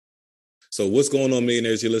So what's going on,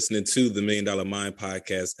 millionaires? You're listening to the Million Dollar Mind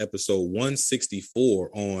Podcast, episode 164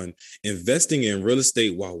 on investing in real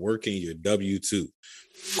estate while working your W-2.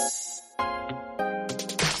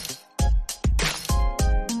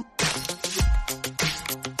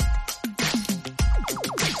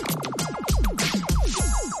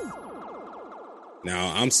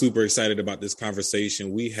 Now, I'm super excited about this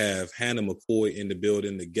conversation. We have Hannah McCoy in the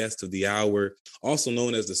building, the guest of the hour, also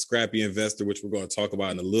known as the Scrappy Investor, which we're going to talk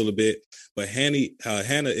about in a little bit. But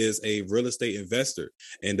Hannah is a real estate investor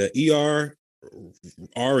and the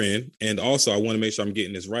RN, and also I want to make sure I'm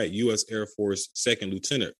getting this right, U.S. Air Force Second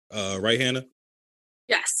Lieutenant. Right, Hannah?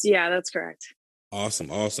 Yes. Yeah, that's correct.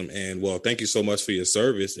 Awesome. And well, thank you so much for your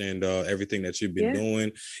service and everything that you've been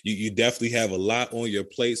doing. You definitely have a lot on your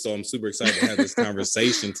plate. So I'm super excited to have this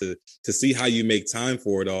conversation to see how you make time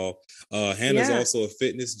for it all. Hannah's also a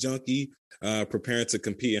fitness junkie, preparing to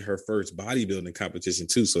compete in her first bodybuilding competition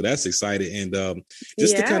too. So that's exciting. And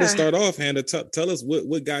to kind of start off, Hannah, tell us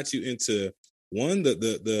what got you into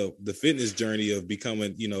the fitness journey of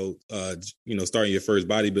becoming, starting your first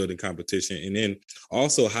bodybuilding competition, and then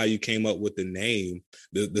also how you came up with the name,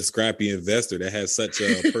 the Scrappy Investor, that has such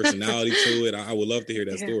a personality to it. I would love to hear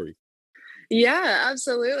that story. Yeah,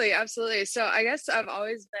 absolutely. So I guess I've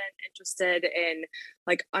always been interested in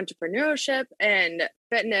like entrepreneurship, and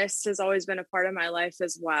fitness has always been a part of my life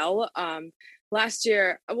as well. Last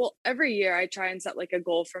year, every year I try and set like a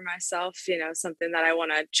goal for myself, something that I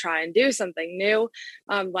want to try and do, something new.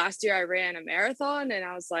 Last year I ran a marathon and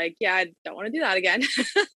I was like, yeah, I don't want to do that again.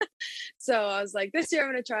 So I was like, this year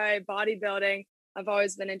I'm going to try bodybuilding. I've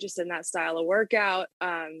always been interested in that style of workout.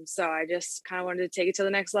 So I just kind of wanted to take it to the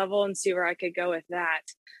next level and see where I could go with that.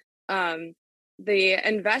 The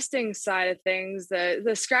investing side of things,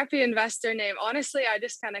 the Scrappy Investor name, honestly, I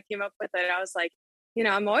just kind of came up with it. I was like,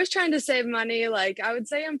 I'm always trying to save money. Like, I would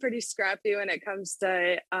say I'm pretty scrappy when it comes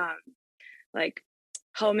to like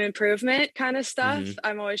home improvement kind of stuff. Mm-hmm.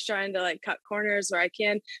 I'm always trying to like cut corners where I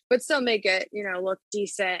can, but still make it, look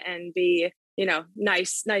decent and be,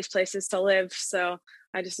 nice places to live. So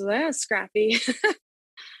I just was like, scrappy.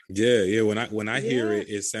 Yeah. When I hear it,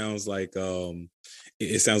 it sounds like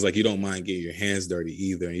you don't mind getting your hands dirty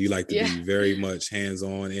either, and you like to be very much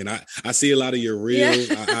hands-on. And I see a lot of your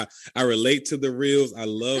reels. I relate to the reels. I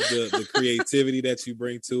love the creativity that you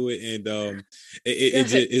bring to it, and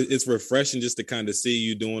it's refreshing just to kind of see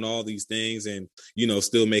you doing all these things and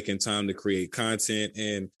still making time to create content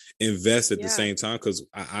and invest at the same time. Because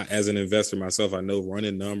I, as an investor myself, I know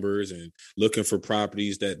running numbers and looking for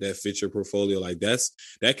properties that fit your portfolio, like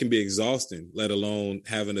that can be exhausting, let alone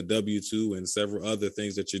having a W-2 and several other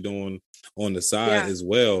things that you're doing on the side as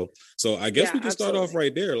well. So I guess we can start off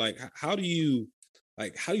right there. Like, how do you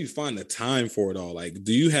find the time for it all? Like,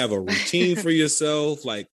 do you have a routine for yourself?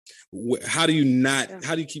 Like, how do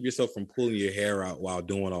you keep yourself from pulling your hair out while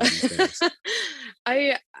doing all these things?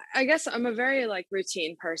 I guess I'm a very like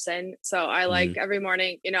routine person. So I like every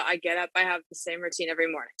morning, I get up, I have the same routine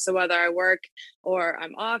every morning. So whether I work or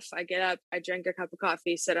I'm off, I get up, I drink a cup of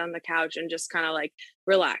coffee, sit on the couch and just kind of like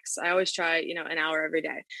relax. I always try, an hour every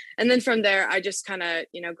day. And then from there, I just kind of,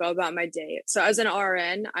 go about my day. So as an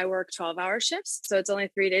RN, I work 12-hour shifts. So it's only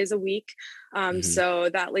 3 days a week. So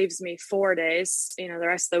that leaves me 4 days, the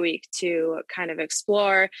rest of the week to kind of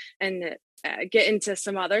explore and get into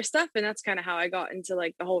some other stuff. And that's kind of how I got into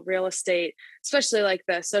like the whole real estate, especially like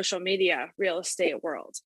the social media real estate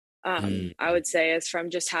world. I would say is from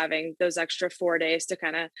just having those extra 4 days to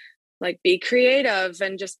kind of like be creative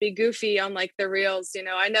and just be goofy on like the reels.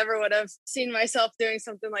 I never would have seen myself doing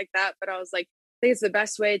something like that, but I was like, I think it's the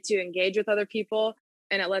best way to engage with other people.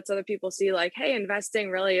 And it lets other people see like, hey, investing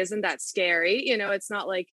really isn't that scary. It's not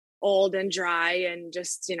like old and dry and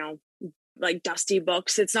just, like dusty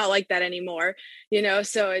books. It's not like that anymore,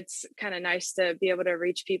 so it's kind of nice to be able to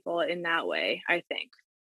reach people in that way, I think.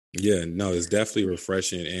 Yeah, no, it's definitely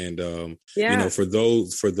refreshing. And, for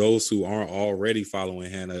those who aren't already following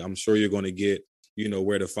Hannah, I'm sure you're going to get,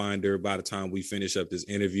 where to find her by the time we finish up this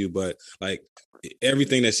interview. But like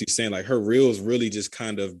everything that she's saying, like her reels really just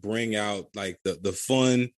kind of bring out like the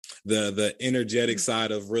fun, the energetic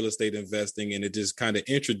side of real estate investing. And it just kind of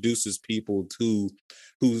introduces people who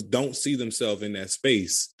don't see themselves in that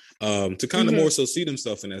space to kind of more so see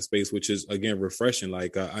themselves in that space, which is, again, refreshing.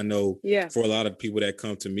 Like I know for a lot of people that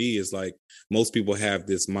come to me, is like most people have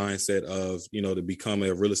this mindset of, to become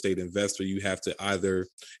a real estate investor, you have to either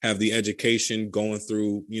have the education going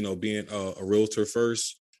through, being a realtor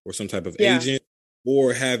first or some type of agent,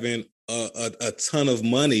 or having a ton of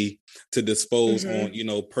money to dispose Mm-hmm.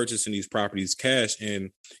 on, purchasing these properties cash.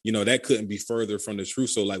 And, that couldn't be further from the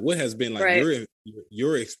truth. So like, what has been like Right.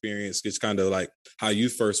 your experience is kind of like how you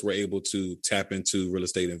first were able to tap into real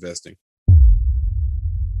estate investing?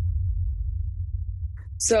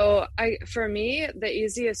 So for me, the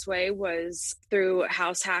easiest way was through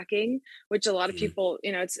house hacking, which a lot of Mhm. people,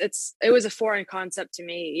 it was a foreign concept to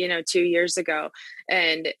me, 2 years ago.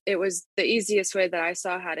 And it was the easiest way that I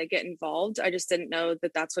saw how to get involved. I just didn't know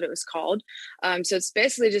that that's what it was called. So it's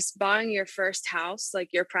basically just buying your first house, like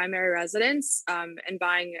your primary residence, and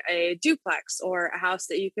buying a duplex or a house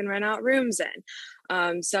that you can rent out rooms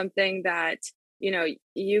in. Something that, you know,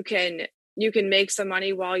 you can you can make some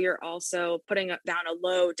money while you're also putting down a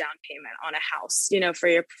low down payment on a house, for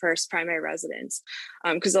your first primary residence.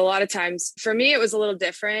 Because a lot of times, for me, it was a little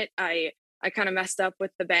different. I kind of messed up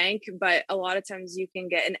with the bank, but a lot of times you can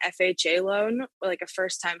get an FHA loan, like a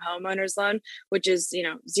first time homeowners loan, which is,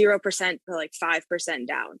 0% to like 5%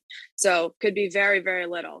 down. So could be very, very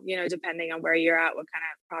little, depending on where you're at, what kind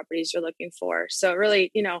of properties you're looking for. So really,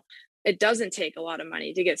 it doesn't take a lot of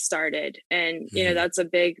money to get started. And, Mhm. that's a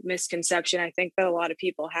big misconception I think that a lot of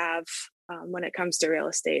people have when it comes to real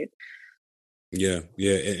estate. Yeah,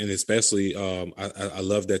 yeah, and especially, I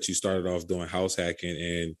love that you started off doing house hacking,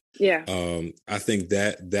 and Yeah. I think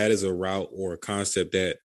that is a route or a concept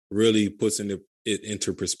that really puts it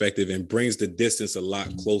into perspective and brings the distance a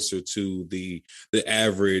lot closer to the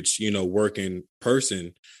average, working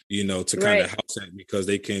person, to kind of Right. house hack, because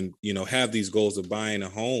they can, have these goals of buying a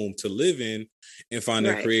home to live in and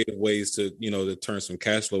finding Right. creative ways to, to turn some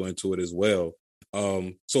cash flow into it as well.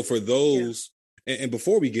 So for Yeah. those, and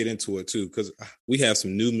before we get into it too, because we have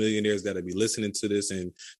some new millionaires that'll be listening to this,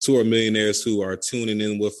 and to our millionaires who are tuning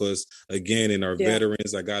in with us again, and our Yeah.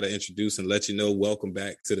 veterans, I got to introduce and let you know, welcome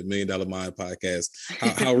back to the Million Dollar Mind Podcast.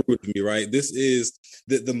 How rude of me, right? This is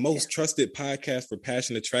the Yeah. most trusted podcast for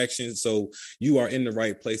passion attraction. So you are in the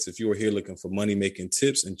right place if you are here looking for money making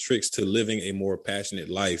tips and tricks to living a more passionate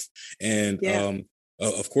life. And Yeah.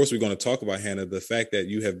 of course, we're going to talk about, Hannah, the fact that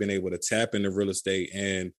you have been able to tap into real estate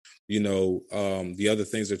and the other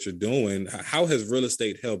things that you're doing. How has real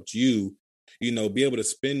estate helped you, be able to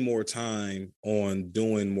spend more time on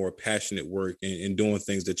doing more passionate work, and doing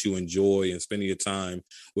things that you enjoy, and spending your time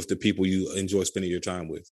with the people you enjoy spending your time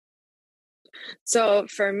with? So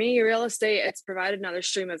for me, real estate, it's provided another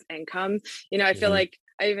stream of income. I feel Hmm. like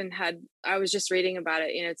I was just reading about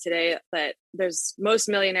it, today, that most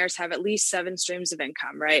millionaires have at least 7 streams of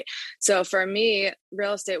income, right? So for me,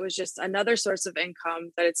 real estate was just another source of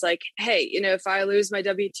income that it's like, hey, if I lose my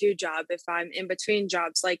W-2 job, if I'm in between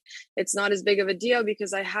jobs, like it's not as big of a deal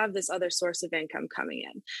because I have this other source of income coming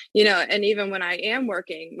in, and even when I am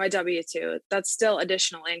working my W-2, that's still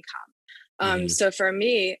additional income. Hmm. So for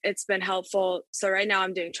me, it's been helpful. So right now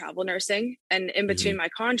I'm doing travel nursing, and in between Hmm. my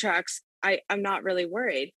contracts, I'm not really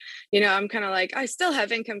worried. I'm kind of like, I still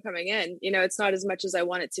have income coming in. It's not as much as I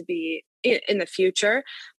want it to be in the future.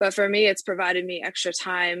 But for me, it's provided me extra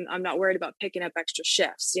time. I'm not worried about picking up extra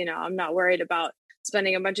shifts. I'm not worried about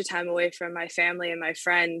spending a bunch of time away from my family and my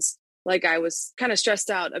friends like I was kind of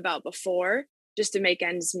stressed out about before, just to make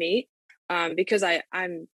ends meet. Because I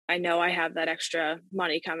know I have that extra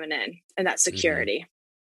money coming in and that Hmm. security.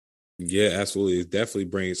 Yeah, absolutely. It definitely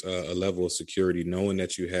brings a level of security knowing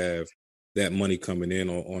that you have that money coming in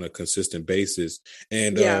on a consistent basis.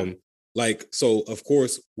 And Yeah. so of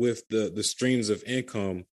course, with the streams of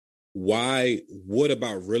income, what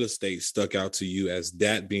about real estate stuck out to you as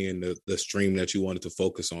that being the stream that you wanted to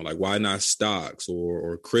focus on? Like, why not stocks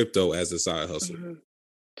or crypto as a side hustle? Mhm.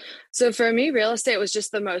 So for me, real estate was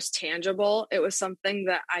just the most tangible. It was something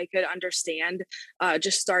that I could understand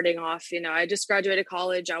just starting off. I just graduated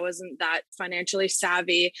college. I wasn't that financially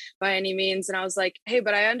savvy by any means. And I was like, hey,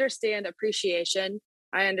 but I understand appreciation.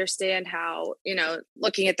 I understand how,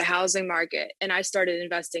 looking at the housing market. And I started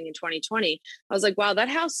investing in 2020. I was like, wow, that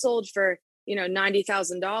house sold for,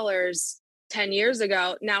 $90,000 10 years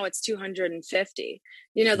ago. Now it's 250.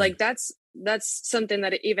 Mm. Like that's something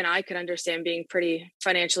that even I could understand, being pretty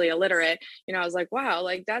financially illiterate. I was like, wow,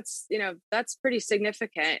 like that's pretty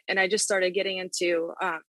significant. And I just started getting into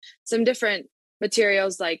some different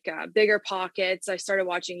materials like bigger pockets. I started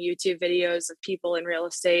watching YouTube videos of people in real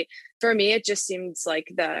estate. For me, it just seems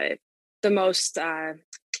like the most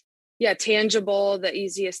tangible, the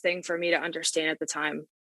easiest thing for me to understand at the time,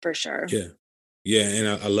 for sure. Yeah. Yeah, and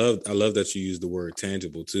I love that you use the word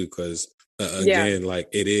tangible too, because Yeah. again, like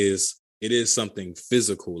it is something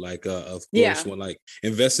physical. Like, of course, Yeah. when like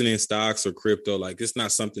investing in stocks or crypto, like it's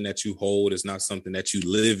not something that you hold, it's not something that you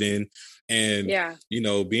live in, and Yeah.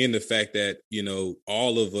 being the fact that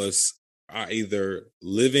all of us are either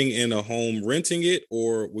living in a home, renting it,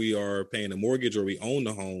 or we are paying a mortgage, or we own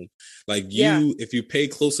the home. Like Yeah. if you pay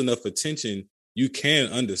close enough attention, you can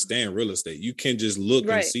understand real estate. You can just look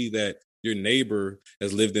and Right. see that your neighbor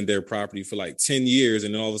has lived in their property for like 10 years,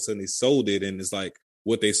 and then all of a sudden they sold it, and it's like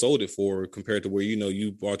what they sold it for compared to where, you know,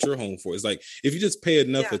 you bought your home for. It's like, if you just pay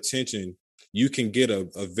enough Yeah. attention, you can get a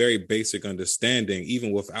very basic understanding,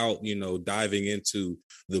 even without, you know, diving into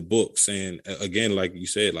the books. And again, like you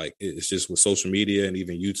said, like it's just with social media and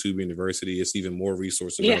even YouTube University, it's even more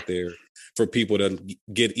resources Yeah. out there for people to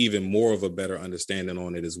get even more of a better understanding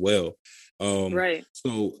on it as well. Right.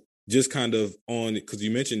 So just kind of on, because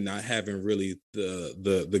you mentioned not having really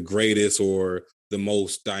the greatest or the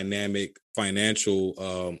most dynamic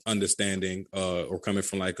financial understanding, or coming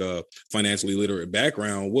from like a financially literate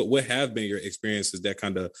background, what have been your experiences that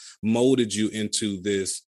kind of molded you into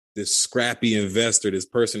this scrappy investor, this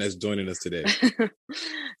person that's joining us today?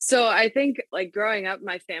 So I think like growing up,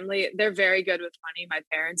 my family, they're very good with money. My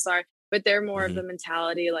parents are, but they're more of Mm-hmm. the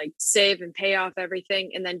mentality like save and pay off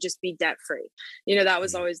everything and then just be debt free. You know, that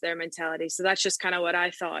was Mm-hmm. always their mentality. So that's just kind of what I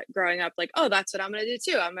thought growing up, like, oh, that's what I'm going to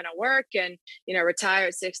do too. I'm going to work and, you know, retire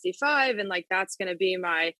at 65. And like, that's going to be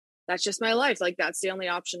that's just my life. Like, that's the only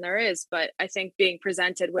option there is. But I think being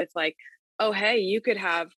presented with like, oh, hey, you could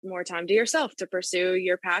have more time to yourself to pursue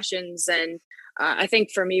your passions. And I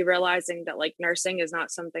think for me, realizing that like nursing is not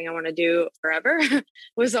something I want to do forever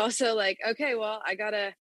was also like, okay, well, I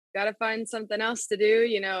gotta find something else to do.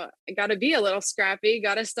 You know, I gotta be a little scrappy.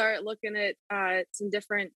 Got to start looking at some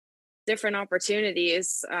different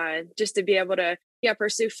opportunities, just to be able to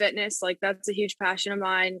pursue fitness. Like that's a huge passion of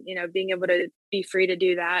mine. You know, being able to be free to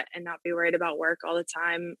do that and not be worried about work all the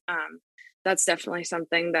time. That's definitely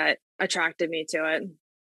something that attracted me to it.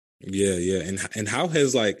 Yeah. And how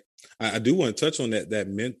has, like, I do want to touch on that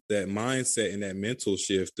mindset and that mental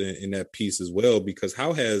shift in that piece as well, because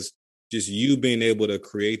how has just you being able to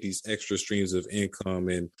create these extra streams of income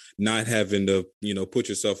and not having to, you know, put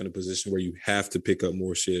yourself in a position where you have to pick up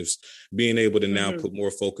more shifts, being able to now Hmm. put more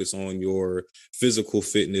focus on your physical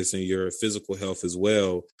fitness and your physical health as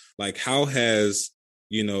well. Like, how have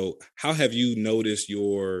you noticed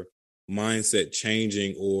your mindset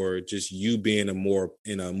changing, or just you being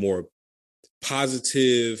in a more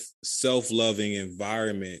positive, self-loving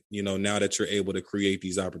environment, you know, now that you're able to create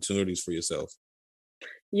these opportunities for yourself?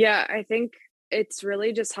 Yeah, I think it's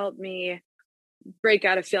really just helped me break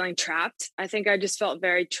out of feeling trapped. I think I just felt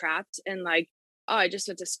very trapped and like, oh, I just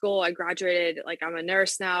went to school, I graduated, like I'm a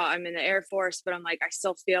nurse now, I'm in the Air Force, but I'm like, I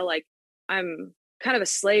still feel like I'm kind of a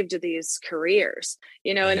slave to these careers,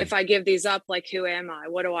 you know, and Mm-hmm. if I give these up, like, who am I?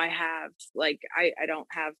 What do I have? Like, I don't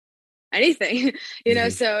have anything, you know? Mm-hmm.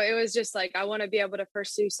 So it was just like, I want to be able to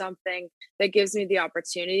pursue something that gives me the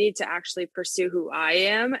opportunity to actually pursue who I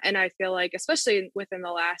am. And I feel like, especially within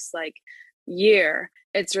the last like year,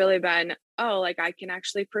 it's really been, oh, like I can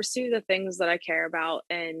actually pursue the things that I care about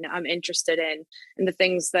and I'm interested in, and the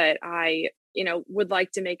things that I, you know, would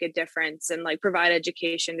like to make a difference and like provide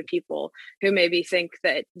education to people who maybe think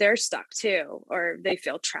that they're stuck too, or they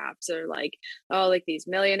feel trapped, or like, oh, like these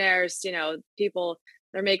millionaires, you know, people,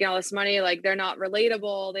 they're making all this money, like they're not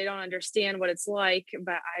relatable, they don't understand what it's like.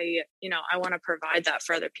 But I, you know, I want to provide that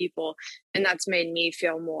for other people, and that's made me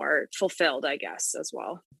feel more fulfilled, I guess, as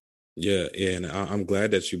well. Yeah, and I'm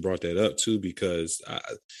glad that you brought that up too, because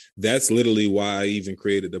that's literally why I even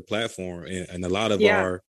created the platform, and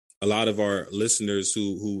Yeah. a lot of our listeners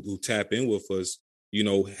who tap in with us, you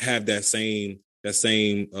know, have that same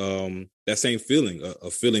feeling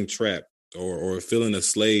of feeling trapped, or feeling a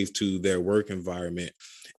slave to their work environment.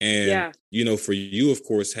 And Yeah. you know, for you, of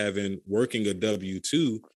course, having working a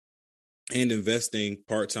W-2 and investing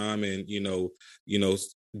part-time, and you know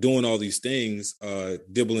doing all these things,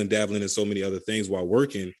 dibbling dabbling in so many other things while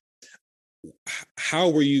working, how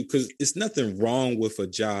were you, because it's nothing wrong with a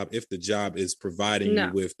job if the job is providing you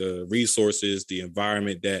No, with the resources, the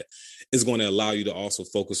environment that is going to allow you to also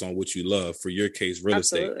focus on what you love, for your case, real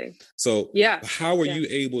estate. absolutely. So Yeah. how are Yeah. you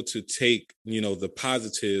able to take, you know, the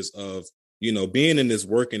positives of, you know, being in this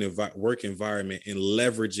work environment, and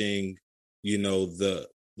leveraging, you know, the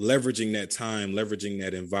leveraging that time, leveraging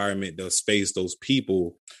that environment, the space, those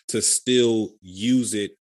people, to still use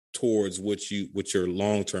it towards what your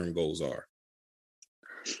long-term goals are?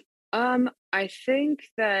 I think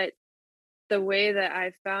that the way that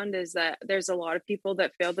I've found is that there's a lot of people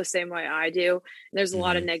that feel the same way I do. There's a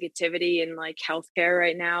lot of Hmm. negativity in like healthcare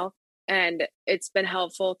right now. And it's been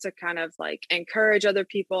helpful to kind of like encourage other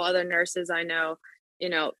people, other nurses I know, you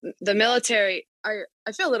know, the military. I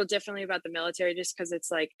feel a little differently about the military just because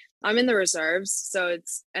it's like I'm in the reserves. So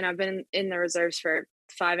it's, and I've been in the reserves for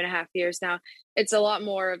 5.5 years now. It's a lot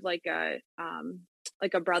more of like a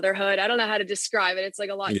brotherhood. I don't know how to describe it. It's like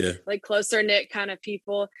a lot like closer knit kind of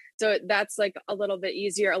people. So that's like a little bit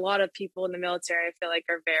easier. A lot of people in the military, I feel like,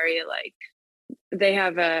 are very like, they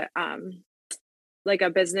have a like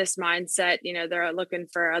a business mindset. You know, they're looking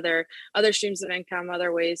for other streams of income,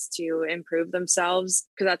 other ways to improve themselves,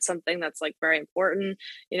 because that's something that's like very important,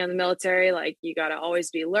 you know, in the military. Like, you got to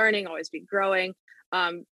always be learning, always be growing.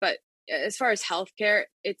 But as far as healthcare,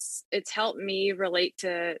 it's helped me relate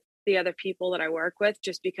to the other people that I work with,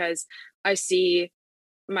 just because I see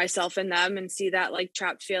myself in them and see that like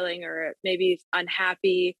trapped feeling or maybe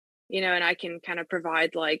unhappy, you know, and I can kind of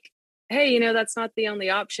provide like, hey, you know, that's not the only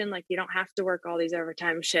option. Like, you don't have to work all these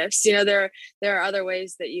overtime shifts. You know, there are other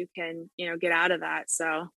ways that you can, you know, get out of that.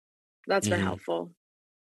 So that's been helpful.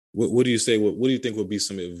 What do you say? What do you think would be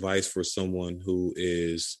some advice for someone who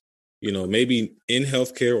is, you know, maybe in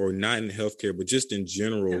healthcare or not in healthcare, but just in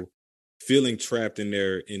general, feeling trapped in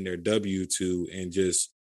their W-2 and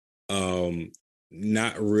just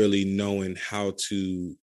not really knowing how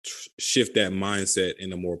to shift that mindset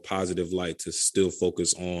in a more positive light to still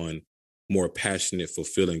focus on more passionate,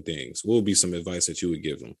 fulfilling things? What would be some advice that you would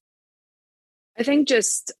give them? I think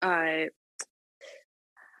just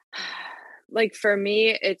like for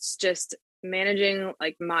me, it's just managing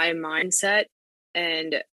like my mindset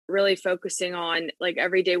and really focusing on like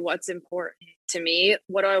every day what's important to me,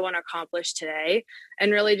 what do I want to accomplish today,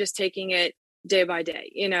 and really just taking it day by day,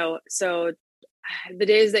 you know. So the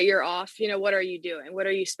days that you're off, you know, what are you doing? What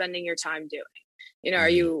are you spending your time doing? You know, are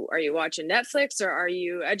you watching Netflix, or are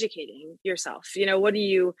you educating yourself? You know, what do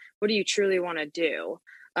you truly want to do?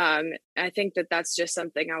 I think that that's just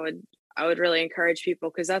something I would really encourage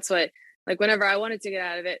people, because that's what, like, whenever I wanted to get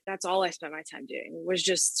out of it, that's all I spent my time doing, was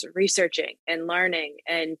just researching and learning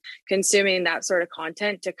and consuming that sort of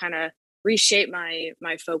content to kind of reshape my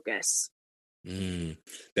focus.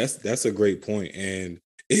 That's a great point. And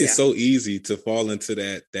it's so easy to fall into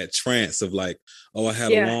that trance of like, oh, I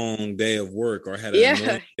had a long day of work, or I had an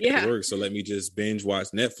annoying day at work, so let me just binge watch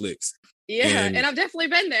Netflix. And I've definitely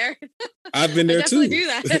been there. I've been there I too. definitely do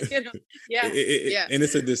that. You know? And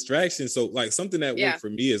it's a distraction. So like something that worked for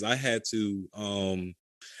me is I had to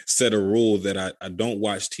set a rule that I don't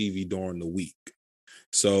watch TV during the week.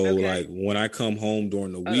 So like when I come home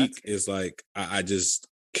during the week, it's like I just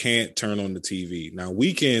can't turn on the TV. Now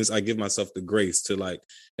weekends, I give myself the grace to like,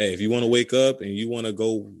 hey, if you want to wake up and you want to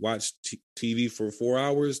go watch TV for 4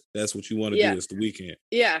 hours, that's what you want to do. It's the weekend.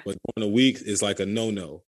 But during the week, it's like a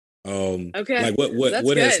no. Like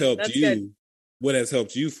what has helped you? Good. What has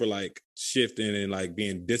helped you for like shifting and like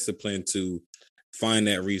being disciplined to find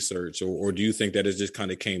that research, or do you think that it just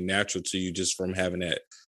kind of came natural to you just from having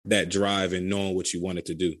that drive and knowing what you wanted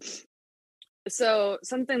to do? So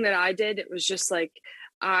something that I did, it was just like,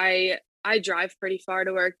 I drive pretty far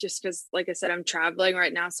to work, just because, like I said, I'm traveling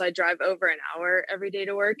right now. So I drive over an hour every day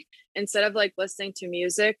to work. Instead of like listening to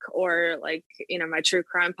music or like, you know, my true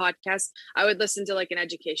crime podcast, I would listen to like an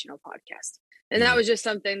educational podcast. And that was just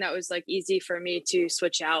something that was like easy for me to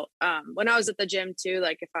switch out. When I was at the gym too,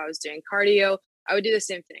 like if I was doing cardio, I would do the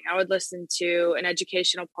same thing. I would listen to an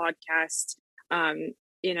educational podcast,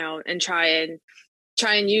 you know, and try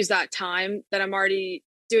and use that time that I'm already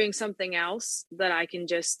doing something else, that I can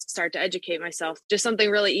just start to educate myself. Just something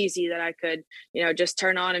really easy that I could, you know, just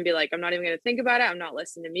turn on and be like, I'm not even going to think about it. I'm not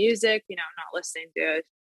listening to music. You know, I'm not listening to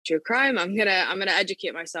true crime. I'm going to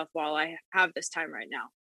educate myself while I have this time right now.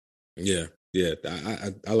 Yeah.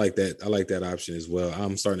 I like that. I like that option as well.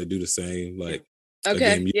 I'm starting to do the same. Like,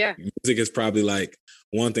 again, music is probably like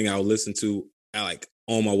one thing I'll listen to like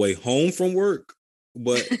on my way home from work.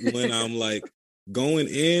 But when I'm like going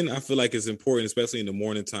in, I feel like it's important, especially in the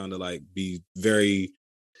morning time, to like be very,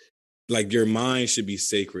 like, your mind should be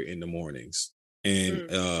sacred in the mornings.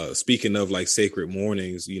 And speaking of like sacred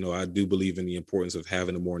mornings, you know, I do believe in the importance of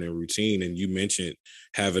having a morning routine. And you mentioned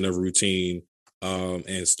having a routine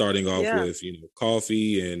and starting off with, you know,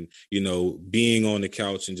 coffee and, you know, being on the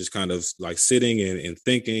couch and just kind of like sitting and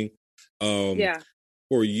thinking.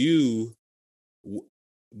 For you,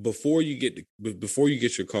 before you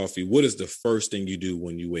get your coffee, what is the first thing you do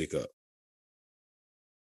when you wake up?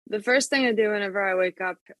 The first thing I do whenever I wake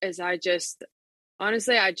up is I just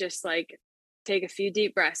like take a few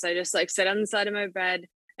deep breaths. I just like sit on the side of my bed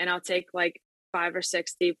and I'll take like 5 or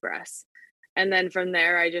 6 deep breaths. And then from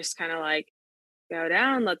there, I just kind of like go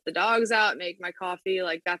down, let the dogs out, make my coffee.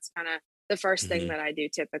 Like that's kind of the first thing that I do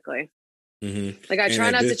typically. Like I try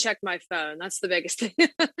not to check my phone. That's the biggest thing.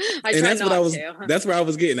 That's where I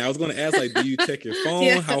was getting. I was going to ask, like, do you check your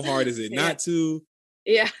phone? How hard is it not to?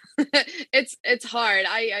 Yeah. It's hard.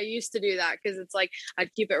 I used to do that because it's like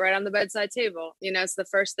I'd keep it right on the bedside table. So the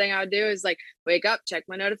first thing I would do is like wake up, check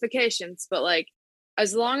my notifications. But like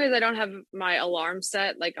as long as I don't have my alarm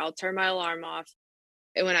set, like I'll turn my alarm off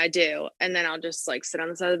when I do, and then I'll just like sit on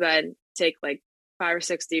the side of the bed, take like 5 or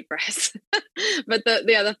 6 deep breaths. But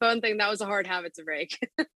the phone thing, that was a hard habit to break.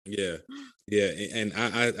 Yeah. Yeah. And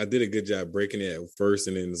I did a good job breaking it at first.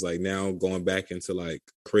 And then it's like now going back into like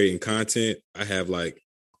creating content, I have like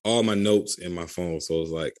all my notes in my phone. So it's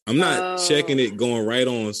like I'm not checking Oh, it going right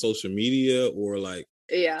on social media or like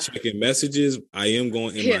yeah. checking messages. I am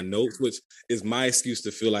going in my Yeah. notes, which is my excuse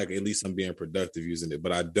to feel like at least I'm being productive using it,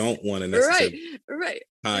 but I don't want to Right. necessarily Right.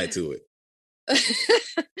 tie to it.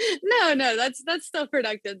 No, that's still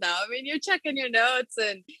productive though. I mean, you're checking your notes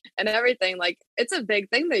and everything. Like it's a big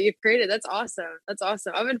thing that you've created. That's awesome. That's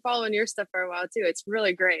awesome. I've been following your stuff for a while too. It's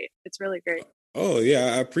really great. It's really great. Oh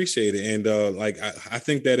yeah, I appreciate it. And like I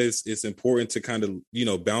think that it's important to kind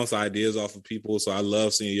of, bounce ideas off of people. So I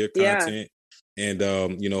love seeing your Yeah. content. And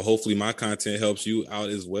hopefully my content helps you out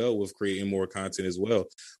as well with creating more content as well.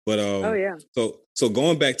 But Oh yeah. so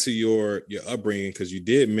going back to your upbringing, because you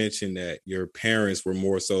did mention that your parents were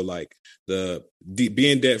more so like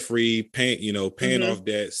being debt free, paying Hmm. off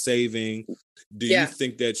debt, saving. Do you Yeah.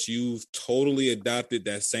 think that you've totally adopted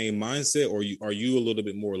that same mindset, or are you a little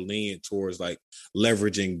bit more lenient towards like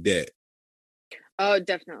leveraging debt? Oh,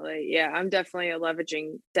 definitely. Yeah, I'm definitely a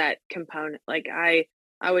leveraging debt component. Like I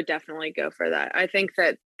would definitely go for that. I think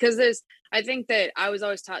that because I think that I was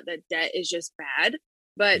always taught that debt is just bad,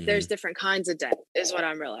 but there's Hmm. different kinds of debt is what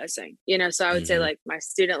I'm realizing. So I would say Hmm. like my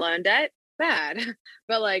student loan debt, bad.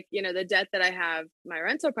 But like, the debt that I have, my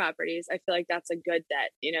rental properties, I feel like that's a good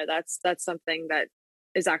debt. That's something that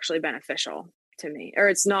is actually beneficial to me, or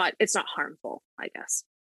it's not harmful, I guess.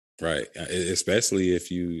 Right. Especially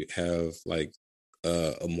if you have like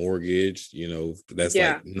a mortgage, that's like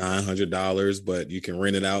Yeah. $900, but you can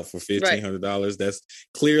rent it out for Right. $1,500. That's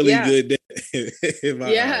clearly Yeah. good debt in my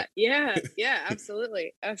eyes. Yeah, yeah, yeah,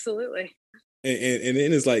 absolutely, absolutely. And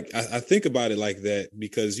then it's like I think about it like that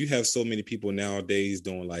because you have so many people nowadays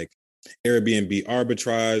doing like Airbnb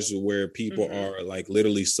arbitrage where people Mhm. are like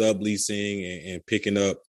literally subleasing and picking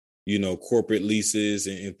up, corporate leases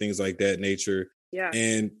and things like that nature. Yeah,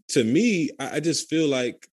 And to me, I just feel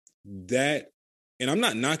like that, and I'm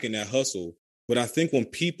not knocking that hustle, but I think when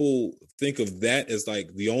people think of that as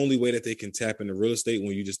like the only way that they can tap into real estate,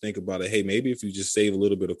 when you just think about it, hey, maybe if you just save a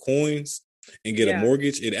little bit of coins and get a yeah.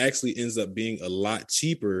 mortgage, it actually ends up being a lot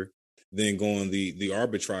cheaper than going the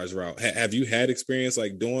arbitrage route. Have you had experience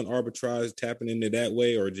like doing arbitrage, tapping into that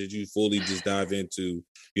way, or did you fully just dive into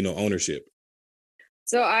ownership?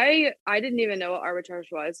 So I didn't even know what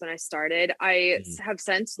arbitrage was when I started. Mhm. Have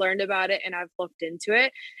since learned about it and I've looked into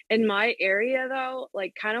it. In my area though,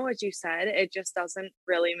 like kind of what you said, it just doesn't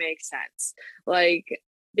really make sense. Like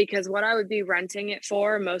because what I would be renting it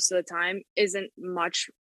for most of the time isn't much.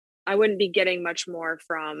 I wouldn't be getting much more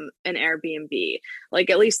from an Airbnb, like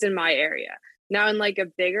at least in my area. Now, in like a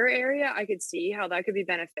bigger area, I could see how that could be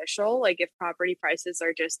beneficial, like if property prices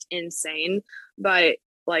are just insane. But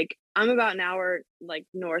like I'm about an hour like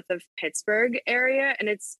north of Pittsburgh area, and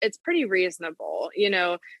it's pretty reasonable.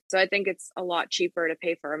 So I think it's a lot cheaper to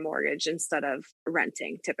pay for a mortgage instead of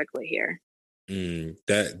renting typically here.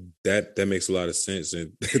 That makes a lot of sense,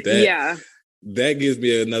 and that Yeah. that gives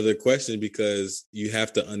me another question because you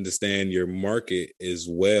have to understand your market as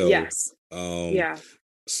well. Yes. Um, Yeah.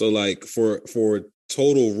 so like for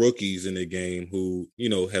total rookies in the game who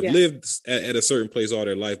have Yeah. lived at a certain place all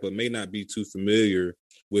their life but may not be too familiar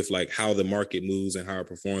with like how the market moves and how it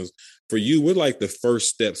performs for you, what like the first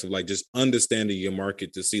steps of like just understanding your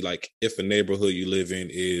market to see like if a neighborhood you live in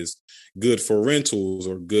is good for rentals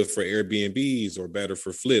or good for Airbnbs or better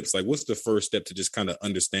for flips? Like what's the first step to just kind of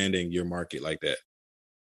understanding your market like that?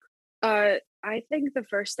 I think the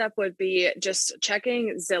first step would be just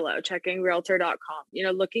checking Zillow, checking realtor.com,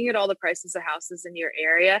 looking at all the prices of houses in your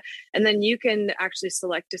area. And then you can actually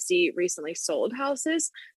select to see recently sold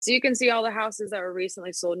houses. So you can see all the houses that were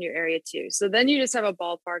recently sold in your area too. So then you just have a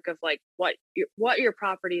ballpark of like what your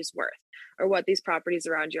property is worth or what these properties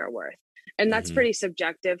around you are worth. And that's Hmm. pretty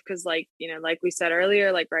subjective because like we said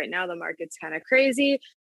earlier, like right now the market's kind of crazy,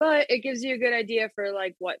 but it gives you a good idea for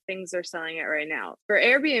like what things are selling at right now. For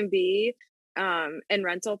Airbnb, and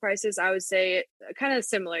rental prices, I would say kind of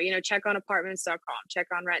similar. Check on apartments.com, check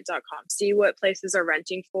on rent.com, see what places are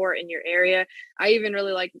renting for in your area. I even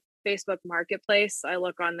really like Facebook Marketplace. I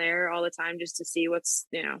look on there all the time just to see what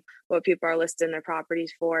people are listing their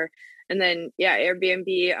properties for. And then yeah,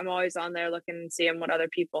 Airbnb, I'm always on there looking and seeing what other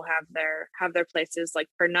people have their places like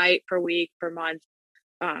per night, per week, per month.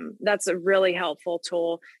 that's a really helpful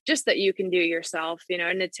tool just that you can do yourself,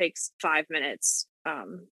 and it takes 5 minutes.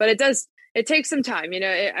 But it takes some time,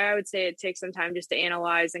 I would say it takes some time just to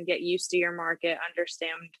analyze and get used to your market,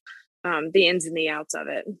 understand the ins and the outs of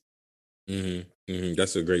it.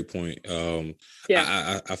 That's a great point.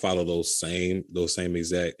 Yeah. I follow those same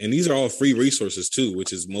exact, and these are all free resources too,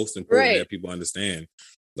 which is most important Right. that people understand.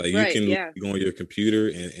 Like you Right. can Yeah. go on your computer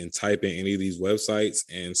and type in any of these websites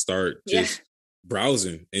and start Yeah. just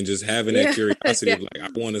browsing and just having that Yeah. curiosity Yeah. of like, I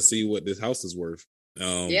want to see what this house is worth.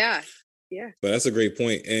 Yeah. Yeah. But that's a great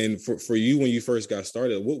point. And for you, when you first got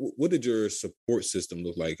started, what did your support system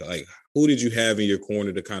look like? Like, who did you have in your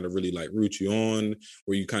corner to kind of really like root you on?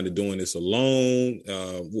 Were you kind of doing this alone?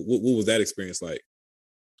 What was that experience like?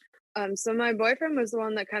 So my boyfriend was the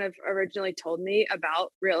one that kind of originally told me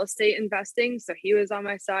about real estate investing. So he was on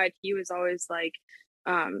my side. He was always like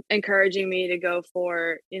encouraging me to go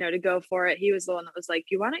for it. He was the one that was like,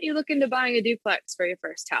 why don't you look into buying a duplex for your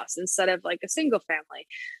first house instead of like a single family?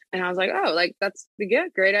 And I was like, oh, like that's yeah,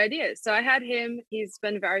 great idea. So I had him. He's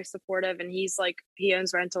been very supportive, and he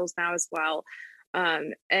owns rentals now as well.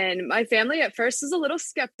 And my family at first was a little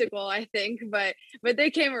skeptical, I think, but they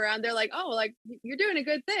came around. They're like, oh, like you're doing a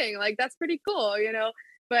good thing. Like that's pretty cool.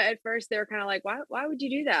 But at first they were kind of like, why would you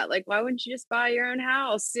do that? Like, why wouldn't you just buy your own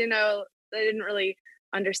house? They didn't really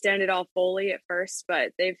understand it all fully at first,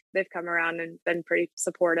 but they've come around and been pretty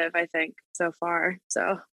supportive, I think, so far.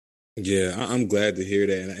 So Yeah, I'm glad to hear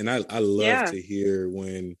that, and I love yeah. to hear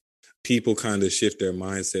when people kind of shift their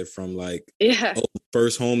mindset from like, Yeah. oh, the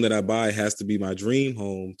first home that I buy has to be my dream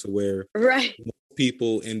home, to where Right.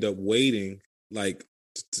 people end up waiting. Like,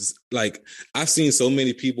 like I've seen so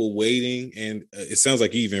many people waiting, and it sounds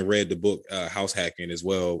like you even read the book House Hacking as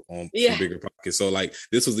well from Yeah. Bigger Pockets. So like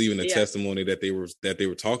this was even a Yeah. testimony that they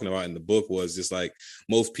were talking about in the book, was just like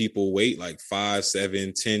most people wait like 5,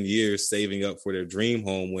 7, 10 years saving up for their dream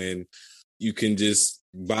home, when you can just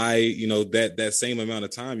buy, that same amount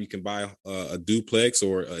of time you can buy a duplex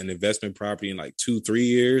or an investment property in like 2-3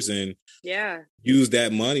 years, and Yeah. use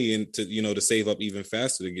that money and to save up even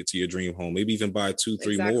faster to get to your dream home, maybe even buy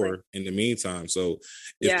 2-3 Exactly. more in the meantime. So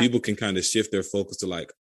if Yeah. people can kind of shift their focus to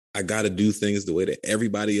like, I got to do things the way that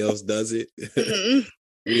everybody else does it, Mhm.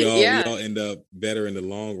 we Yeah. all end up better in the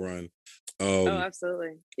long run. Oh,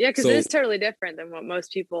 absolutely. Yeah, because it So is totally different than what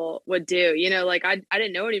most people would do. Like I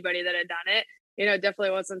didn't know anybody that had done it. It definitely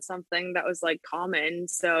wasn't something that was like common.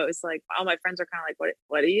 So it's like all my friends are kind of like,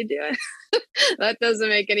 what are you doing? That doesn't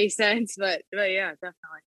make any sense. But yeah,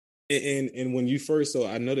 definitely. and when you first, so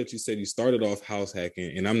I know that you said you started off house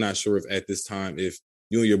hacking, and I'm not sure if at this time if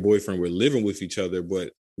you and your boyfriend were living with each other,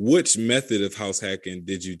 but which method of house hacking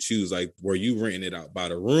did you choose? Like, were you renting it out by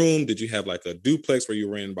the room? Did you have like a duplex where you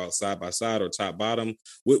were renting about side by side or top bottom?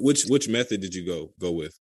 Which method did you go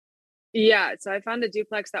with? Yeah. So I found a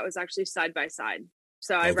duplex that was actually side by side.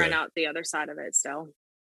 So I rent Okay. out the other side of it still.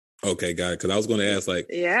 Okay, got it. Because I was going to ask, like,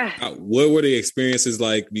 Yeah. what were the experiences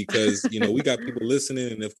like? Because we got people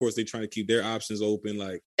listening, and of course, they're trying to keep their options open.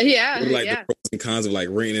 Like, Yeah. what are like the Yeah. pros and cons of like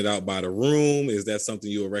renting it out by the room? Is that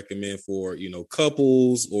something you would recommend for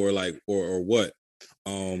couples, or like or what?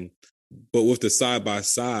 Um, but with the side by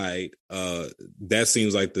side, that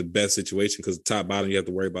seems like the best situation, because top bottom you have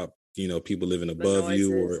to worry about people living The above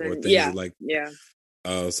you, noises or and things yeah. like. Yeah.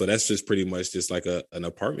 So that's just pretty much just like an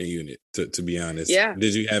apartment unit, to be honest. Yeah.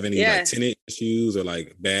 Did you have any like Yeah. tenant issues or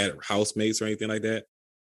like bad housemates or anything like that?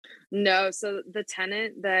 No, so the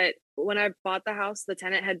tenant that when I bought the house, the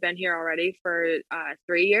tenant had been here already for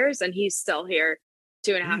 3 years, and he's still here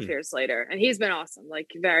 2.5 years later. And he's been awesome, like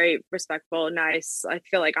very respectful, nice. I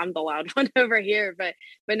feel like I'm the loud one over here, but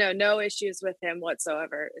no issues with him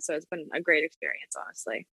whatsoever. So it's been a great experience,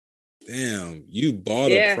 honestly. Damn, you bought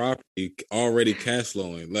a Yeah. property already cash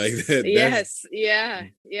flowing. Like that, Yes. Yeah.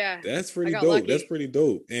 Yeah. that's I pretty got dope. That's lucky. pretty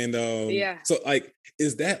dope. And Yeah. so like,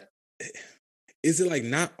 is it like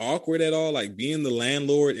not awkward at all, like being the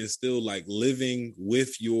landlord and still like living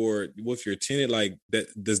with your tenant? Like,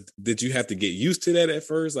 did you have to get used to that at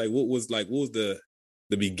first? Like, what was the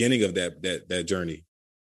beginning of that journey?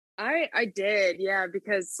 I did, yeah,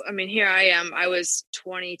 because I mean, here I am. I was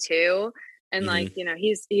 22, and Hmm.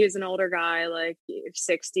 he's an older guy, like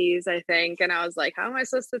 60s, I think, and I was like, how am I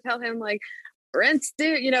supposed to tell him like rent's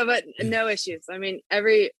due, but no issues. I mean,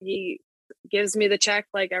 every he gives me the check,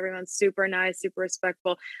 like everyone's super nice, super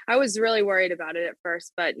respectful. I was really worried about it at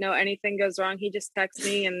first, but no, anything goes wrong, he just texts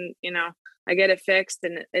me, and I get it fixed,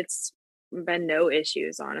 and it's been no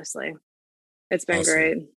issues, honestly. It's been Awesome.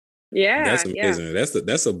 great. Yeah. That's Yeah. amazing.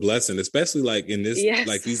 That's a blessing, especially like in this, like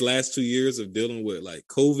Yes. these last 2 years of dealing with like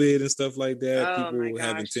COVID and stuff like that. Oh my People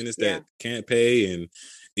having gosh. tenants Yeah. that can't pay and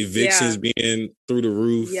evictions Yeah. being through the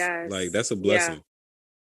roof. Like Yes. that's a Yeah. blessing.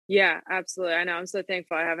 Yeah, absolutely. I know. I'm so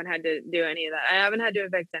thankful I haven't had to do any of that. I haven't had to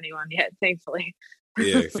evict anyone yet, thankfully.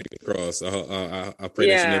 Yeah, fingers crossed. I pray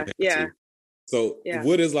that you never Yeah, have yeah, to. So yeah.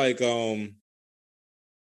 what is like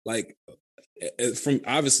from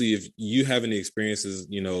obviously if you have any experiences,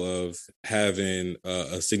 you know, of having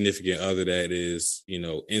a significant other that is, you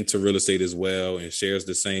know, into real estate as well and shares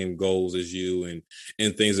the same goals as you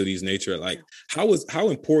and things of these nature, like Yeah. how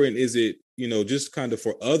important is it, you know, just kind of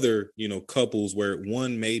for other, you know, couples where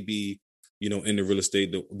one may be, you know, in the real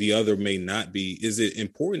estate, the other may not be? Is it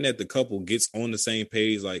important that the couple gets on the same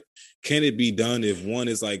page? Like, can it be done if one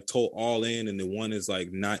is like all in and the one is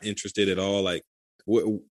like not interested at all? Like, what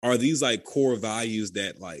are these like core values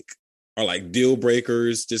that like are like deal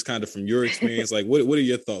breakers, just kind of from your experience? Like what are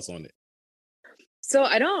your thoughts on it? So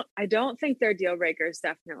I don't think they're deal breakers,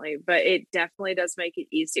 definitely, but it definitely does make it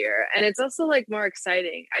easier. And it's also like more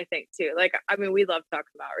exciting, I think, too. Like, I mean, we love talking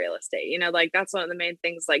about real estate, like that's one of the main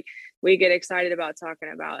things like we get excited about talking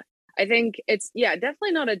about. I think it's, yeah,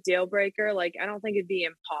 definitely not a deal breaker. Like, I don't think it'd be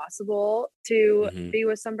impossible to Hmm. be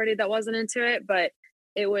with somebody that wasn't into it, but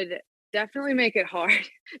it would definitely make it hard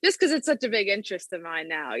just because it's such a big interest of mine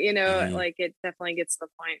now, Hmm. like it definitely gets to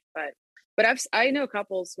the point. But I know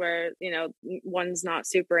couples where, one's not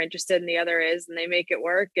super interested and the other is, and they make it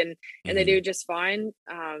work and they do Hmm. just fine.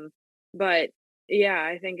 But yeah,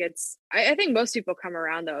 I think I think most people come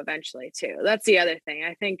around though eventually too. That's the other thing.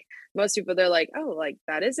 I think most people, they're like, oh, like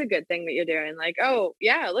that is a good thing that you're doing. Like, oh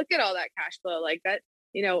yeah, look at all that cash flow. Like that,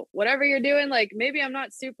 whatever you're doing, like maybe I'm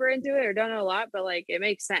not super into it or don't know a lot, but like it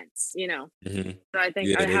makes sense. Hmm. So I think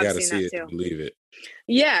Yeah, I they have got to seen see that it to too. believe it.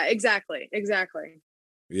 Yeah, exactly. Exactly.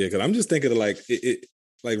 Yeah, because I'm just thinking of like it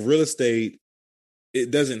like real estate,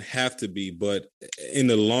 it doesn't have to be, but in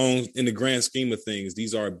the grand scheme of things,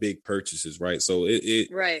 these are big purchases, right? So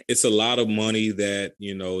Right. it's a lot of money that,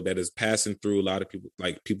 you know, that is passing through a lot of people,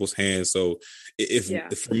 like people's hands. So Yeah.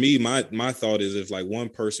 if for me, my thought is if like one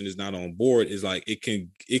person is not on board, is like it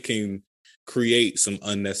can create some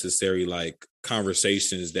unnecessary like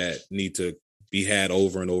conversations that need to be had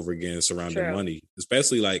over and over again surrounding True. money,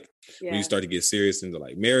 especially like when you Yeah. start to get serious into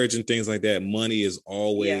like marriage and things like that. Money is Yeah.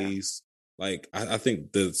 always like I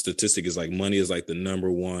think the statistic is like money is like the number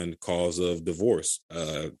one cause of divorce,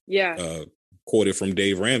 Yeah. uh quoted from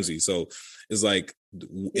Dave Ramsey. So it's like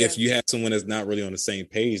Yeah. if you have someone that's not really on the same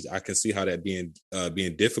page, I can see how that being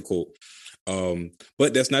difficult.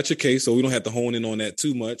 But that's not your case, so we don't have to hone in on that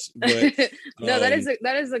too much. But No, um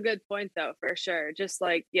that is a good point though, for sure. Just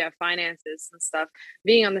like, yeah, finances and stuff,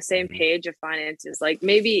 being on the same mhm. page of finances, like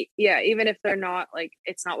maybe, yeah, even if they're not like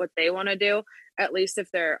it's not what they want to do, at least if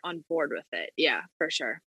they're on board with it. Yeah, for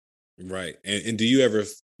sure. Right. And do you ever,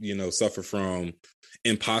 you know, suffer from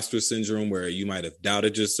imposter syndrome where you might have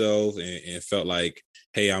doubted yourself and felt like,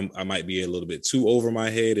 hey, I might be a little bit too over my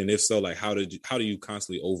head? And if so, like how do you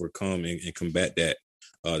constantly overcome and combat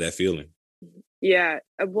that feeling? Yeah.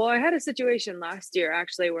 Well, I had a situation last year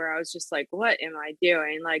actually where I was just like, what am I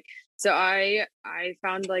doing? Like, so I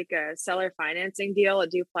found like a seller financing deal, a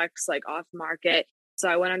duplex like off market. So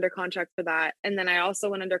I went under contract for that. And then I also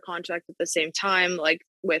went under contract at the same time, like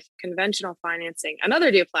with conventional financing, another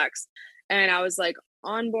duplex. And I was like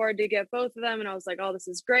on board to get both of them. And I was like, oh, this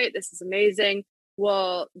is great. This is amazing.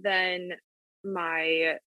 Well, then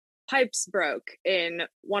my pipes broke in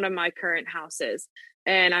one of my current houses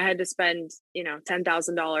and I had to spend,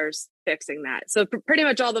 $10,000 fixing that. So pretty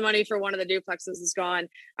much all the money for one of the duplexes is gone.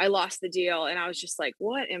 I lost the deal and I was just like,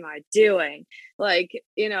 what am I doing? Like,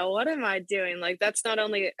 what am I doing? Like, that's not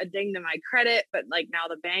only a ding to my credit, but like now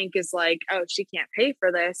the bank is like, oh, she can't pay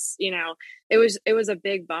for this. It was a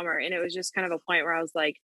big bummer. And it was just kind of a point where I was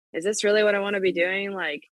like, is this really what I want to be doing?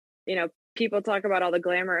 Like, people talk about all the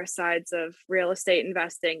glamorous sides of real estate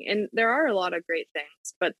investing, and there are a lot of great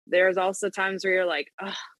things, but there's also times where you're like,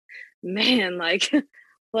 oh man, like,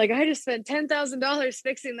 like I just spent $10,000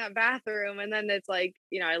 fixing that bathroom, and then it's like,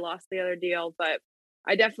 I lost the other deal. But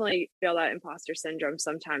I definitely feel that imposter syndrome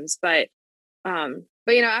sometimes. But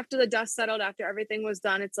after the dust settled, after everything was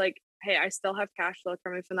done, it's like, hey, I still have cash flow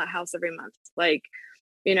coming from that house every month. Like,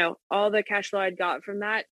 all the cash flow I'd got from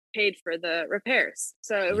that paid for the repairs.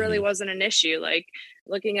 So it really Hmm. wasn't an issue. Like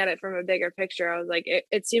looking at it from a bigger picture, I was like,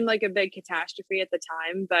 it seemed like a big catastrophe at the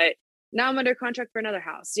time, but now I'm under contract for another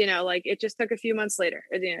house, like it just took a few months later.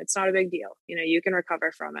 It's not a big deal. You can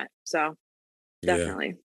recover from it. So Yeah.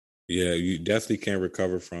 definitely. Yeah, you definitely can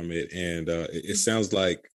recover from it. And it sounds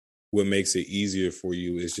like what makes it easier for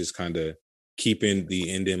you is just kind of keeping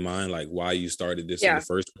the end in mind, like why you started this in the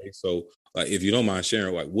first place. So like, if you don't mind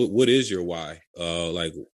sharing, like what is your why?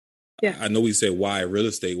 Like, I know we said why real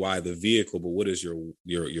estate, why the vehicle, but what is your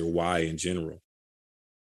why in general?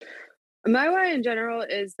 My why in general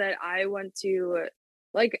is that I want to,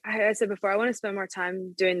 like I said before, I want to spend more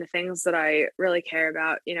time doing the things that I really care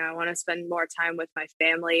about. You know, I want to spend more time with my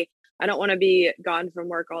family. I don't want to be gone from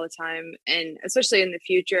work all the time. And especially in the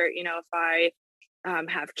future, you know, if I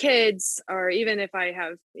have kids, or even if I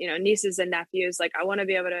have, you know, nieces and nephews, like I want to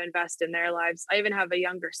be able to invest in their lives. I even have a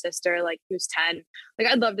younger sister, like who's 10. Like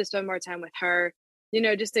I'd love to spend more time with her, you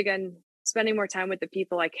know, just again, spending more time with the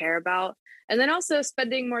people I care about. And then also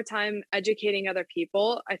spending more time educating other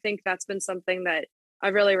people. I think that's been something that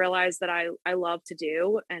I've really realized that I love to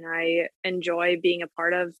do. And I enjoy being a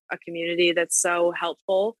part of a community that's so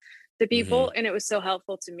helpful to people. And it was so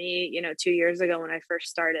helpful to me, you know, 2 years ago when I first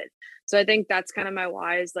started. So I think that's kind of my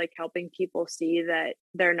why, is like helping people see that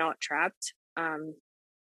they're not trapped,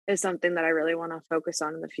 is something that I really want to focus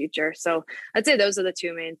on in the future. So I'd say those are the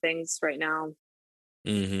two main things right now.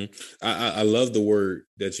 I love the word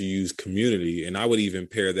that you use, community, and I would even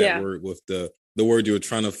pair that Yeah. word with the word you were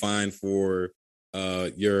trying to find for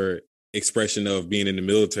your expression of being in the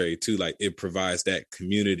military too. Like it provides that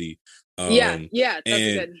community. Yeah. Yeah. That's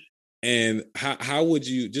a And good. how would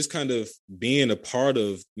you, just kind of being a part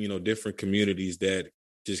of, you know, different communities that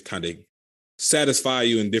just kind of satisfy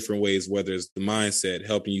you in different ways, whether it's the mindset,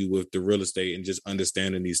 helping you with the real estate and just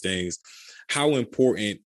understanding these things, how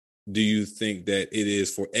important do you think that it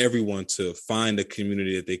is for everyone to find a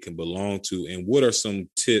community that they can belong to? And what are some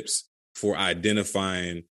tips for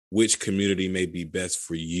identifying which community may be best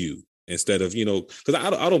for you? Instead of, you know, because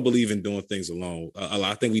I don't believe in doing things alone.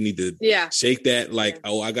 I think we need to shake that, like,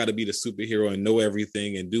 oh, I got to be the superhero and know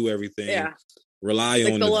everything and do everything. Rely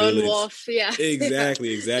Like on the the lone village. wolf. Yeah.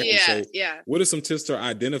 Exactly. Yeah. So, Yeah. what are some tips for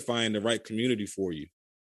identifying the right community for you?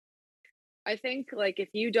 I think like if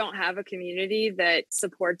you don't have a community that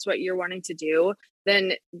supports what you're wanting to do,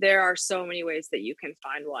 then there are so many ways that you can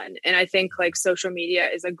find one. And I think like social media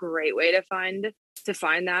is a great way to find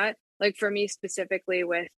that. Like for me specifically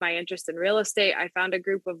with my interest in real estate, I found a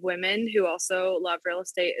group of women who also love real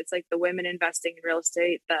estate. It's like the Women Investing in Real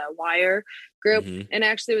Estate, the Wire group, and I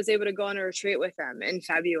actually was able to go on a retreat with them in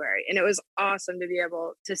February. And it was awesome to be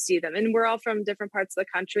able to see them. And we're all from different parts of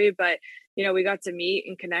the country, but you know, we got to meet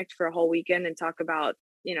and connect for a whole weekend and talk about,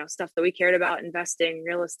 you know, stuff that we cared about, investing,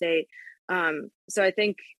 real estate. So I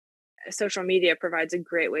think social media provides a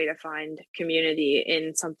great way to find community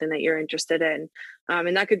in something that you're interested in.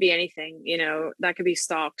 And that could be anything, you know, that could be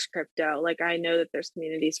stocks, crypto. Like I know that there's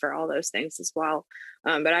communities for all those things as well.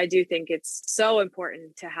 But I do think it's so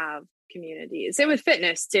important to have community. Same with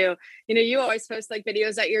fitness too. You know, you always post like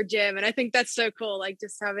videos at your gym, and I think that's so cool. Like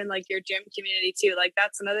just having like your gym community too. Like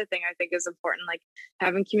that's another thing I think is important. Like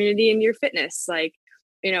having community in your fitness. Like,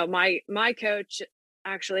 you know, my coach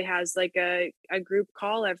actually has like a group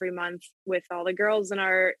call every month with all the girls in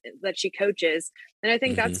our that she coaches, and I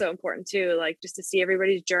think that's so important too, like just to see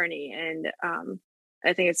everybody's journey. And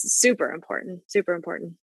I think it's super important, super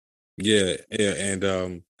important. Yeah,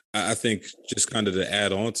 and I think just kind of to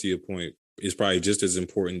add on to your point, it's probably just as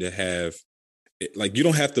important to have, like, you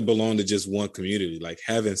don't have to belong to just one community. Like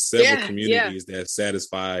having several Yeah. communities that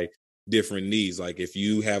satisfy different needs. Like if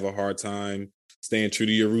you have a hard time staying true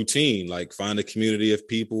to your routine, like find a community of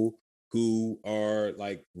people who are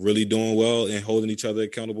like really doing well and holding each other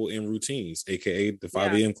accountable in routines, aka the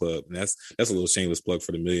 5 Yeah. a.m. club. And that's a little shameless plug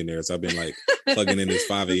for the millionaires. I've been like plugging in this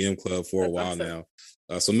 5 a.m. club for a while Awesome. now.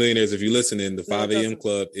 So millionaires, if you're listening, the 5 That's a.m. awesome.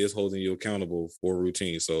 club is holding you accountable for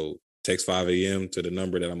routine. So text 5 a.m. to the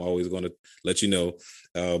number that I'm always going to let you know.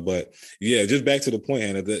 But yeah, just back to the point,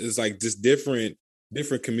 Hannah, it's like just different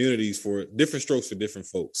communities for different strokes for different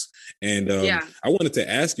folks. And I wanted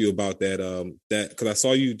to ask you about that because I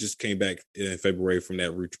saw you just came back in February from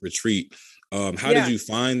that retreat. How did you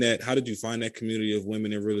find that? How did you find that community of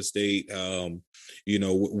women in real estate? You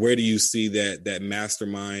know, where do you see that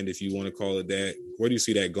mastermind, if you want to call it that? Where do you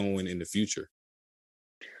see that going in the future?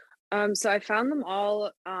 So I found them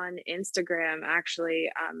all on Instagram, actually.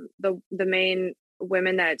 The main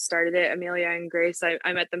women that started it, Amelia and Grace,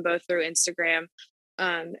 I met them both through Instagram.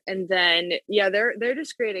 And then they're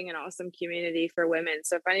just creating an awesome community for women.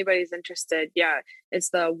 So if anybody's interested, it's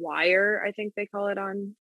the Wire, I think they call it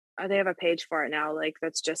on. They have a page for it now, like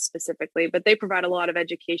that's just specifically, but they provide a lot of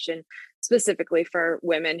education specifically for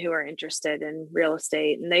women who are interested in real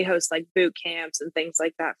estate, and they host like boot camps and things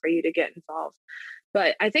like that for you to get involved.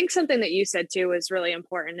 But I think something that you said too is really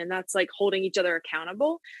important, and that's like holding each other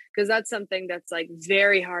accountable, because that's something that's like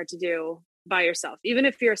very hard to do by yourself. Even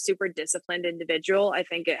if you're a super disciplined individual, I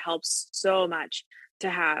think it helps so much to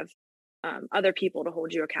have other people to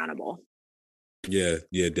hold you accountable. Yeah,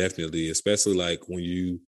 yeah, definitely. Especially like when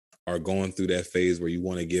you are going through that phase where you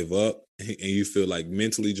want to give up and you feel like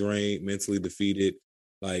mentally drained, mentally defeated.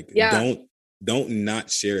 Like Yeah, don't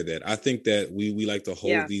not share that. I think that we like to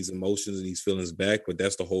hold yeah, these emotions and these feelings back, but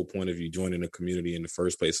that's the whole point of you joining a community in the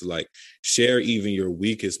first place. Is like share even your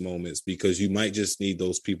weakest moments, because you might just need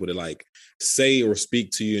those people to like say or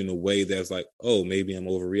speak to you in a way that's like, oh, maybe I'm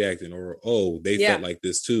overreacting, or oh, they felt yeah. like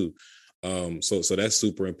this too. So that's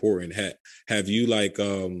super important. Have you like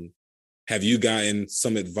have you gotten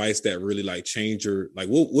some advice that really like changed your like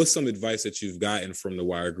what's some advice that you've gotten from the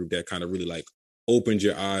Wire group that kind of really like opened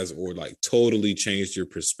your eyes or like totally changed your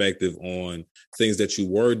perspective on things that you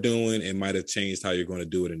were doing and might have changed how you're going to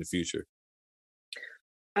do it in the future?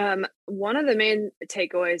 One of the main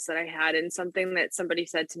takeaways that I had, and something that somebody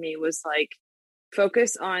said to me, was like,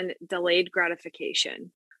 focus on delayed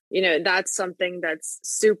gratification. That's something that's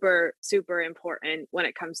super, super important when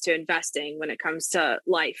it comes to investing, when it comes to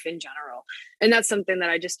life in general. And that's something that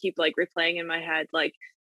I just keep like replaying in my head, like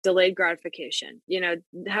delayed gratification.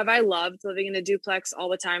 Have I loved living in a duplex all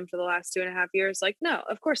the time for the last 2.5 years? Like, no,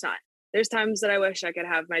 of course not. There's times that I wish I could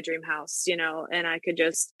have my dream house, and I could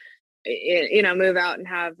just move out and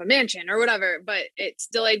have a mansion or whatever, but it's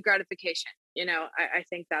delayed gratification. I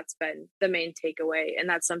think that's been the main takeaway. And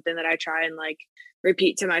that's something that I try and like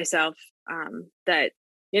repeat to myself, that,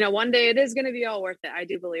 one day it is going to be all worth it. I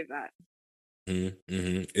do believe that.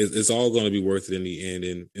 It's all going to be worth it in the end,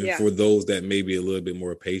 and Yeah. for those that may be a little bit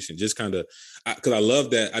more patient, just kind of because I love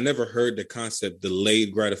that. I never heard the concept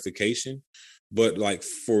delayed gratification, but like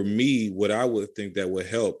for me, what I would think that would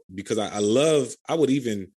help, because I would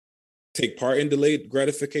even take part in delayed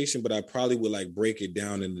gratification, but I probably would like break it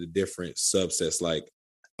down into different subsets. Like,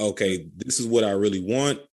 Mm. okay, this is what I really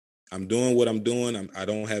want. I'm doing what I'm doing. I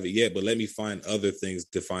don't have it yet, but let me find other things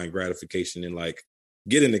to find gratification in, like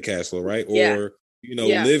getting the cash flow, right? Yeah. Or,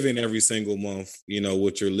 Yeah. living every single month,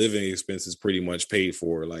 with your living expenses pretty much paid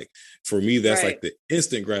for. Like for me, that's Right. like the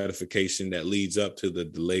instant gratification that leads up to the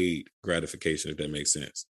delayed gratification, if that makes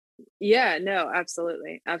sense. Yeah, no,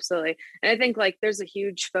 absolutely. Absolutely. And I think like there's a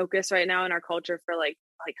huge focus right now in our culture for like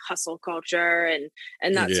hustle culture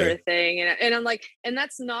and that sort Yeah. of thing. And I'm like, and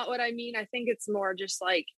that's not what I mean. I think it's more just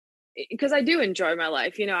like, because I do enjoy my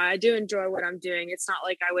life. I do enjoy what I'm doing. It's not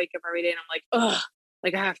like I wake up every day and I'm like, oh,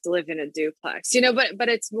 like I have to live in a duplex, but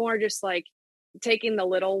it's more just like taking the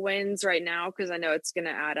little wins right now, because I know it's gonna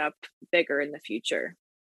add up bigger in the future.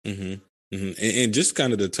 hmm and just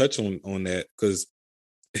kind of to touch on that, because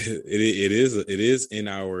it is in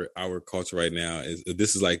our culture right now.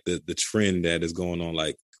 This is like the trend that is going on,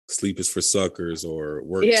 like sleep is for suckers, or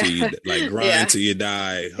work Yeah. till you like grind Yeah. till you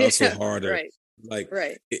die, hustle Yeah. harder. Right. Like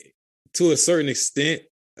Right. to a certain extent,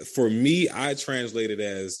 for me, I translate it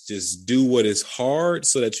as just do what is hard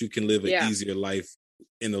so that you can live an Yeah. easier life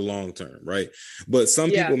in the long term, right? But some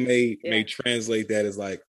Yeah. people may Yeah. translate that as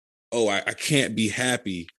like, oh, I can't be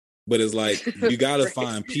happy. But it's like you gotta Right.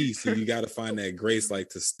 find peace and you gotta find that grace, like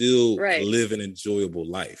to still Right. live an enjoyable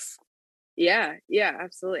life. Yeah. Yeah,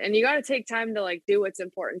 absolutely. And you got to take time to like do what's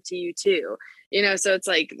important to you too. So it's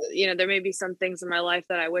like, there may be some things in my life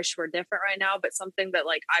that I wish were different right now, but something that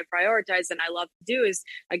like I prioritize and I love to do is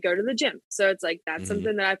I go to the gym. So it's like that's hmm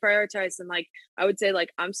something that I prioritize, and like I would say like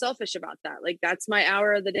I'm selfish about that. Like that's my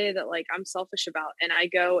hour of the day that like I'm selfish about, and I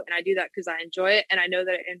go and I do that because I enjoy it and I know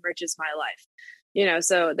that it enriches my life.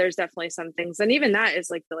 So there's definitely some things, and even that is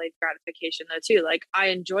like delayed gratification though too. Like I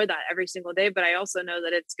enjoy that every single day, but I also know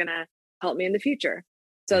that it's gonna help me in the future.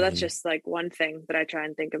 So that's hmm just like one thing that I try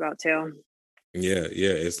and think about too. Yeah,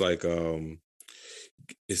 yeah. It's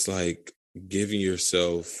like giving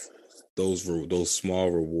yourself those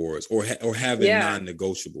small rewards, or having Yeah.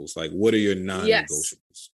 non-negotiables. Like, what are your Yes.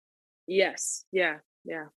 non-negotiables? Yes. Yeah.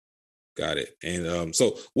 Yeah. Got it. And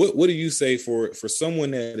so what do you say for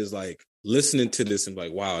someone that is like listening to this and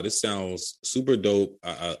like, wow, this sounds super dope.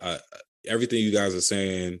 Everything you guys are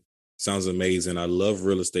saying sounds amazing. I love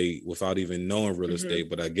real estate without even knowing real Hmm. estate,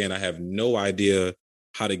 but again, I have no idea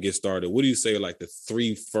how to get started. What do you say are like the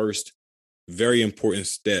three first very important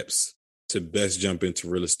steps to best jump into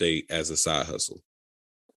real estate as a side hustle?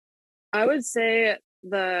 I would say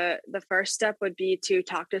the first step would be to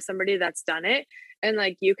talk to somebody that's done it. And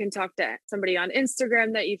like you can talk to somebody on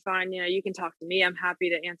Instagram that you find, you can talk to me. I'm happy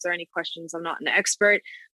to answer any questions. I'm not an expert,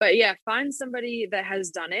 but yeah, find somebody that has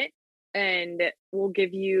done it and will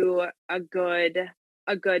give you a good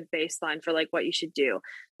a good baseline for like what you should do,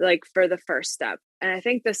 like for the first step. And I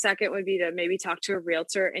think the second would be to maybe talk to a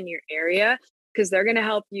realtor in your area, because they're going to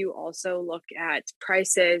help you also look at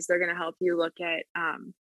prices. They're going to help you look at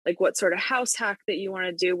like what sort of house hack that you want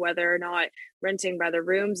to do, whether or not renting by the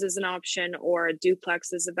rooms is an option or a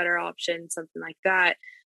duplex is a better option, something like that.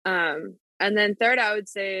 And then third, I would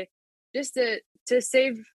say just to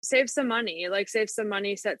save some money, like save some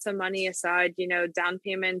money, set some money aside, you know, down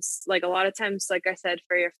payments. Like a lot of times, like I said,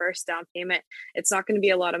 for your first down payment, it's not going to be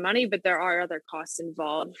a lot of money, but there are other costs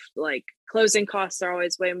involved. Like closing costs are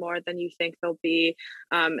always way more than you think they'll be,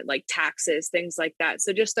 like taxes, things like that.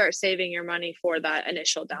 So just start saving your money for that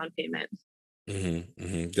initial down payment.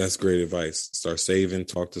 That's great advice. Start saving,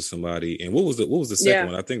 talk to somebody. And what was the second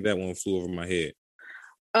one? I think that one flew over my head.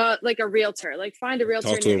 Like a realtor, like find a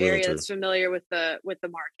realtor in your area that's familiar with the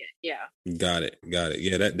market. Yeah. Got it.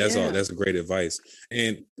 Yeah, that's all. That's great advice.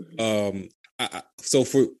 And so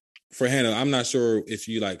for Hannah, I'm not sure if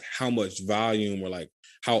you like how much volume or like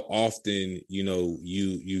how often, you know,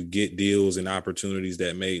 you get deals and opportunities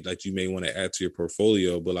that you may want to add to your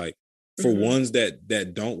portfolio, but like for ones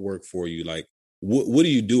that don't work for you, like what do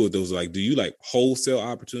you do with those? Like, do you like wholesale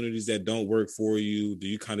opportunities that don't work for you? Do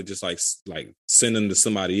you kind of just like send them to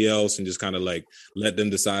somebody else and just kind of like let them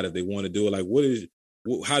decide if they want to do it? Like,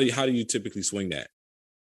 how do you typically swing that?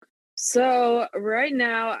 So right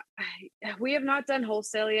now, we have not done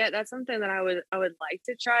wholesale yet. That's something that I would like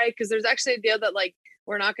to try, because there's actually a deal that like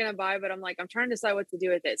we're not going to buy, but I'm trying to decide what to do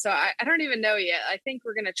with it. So I don't even know yet. I think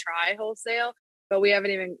we're going to try wholesale, but we haven't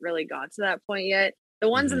even really got to that point yet. The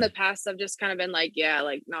ones in the past have just kind of been like, yeah,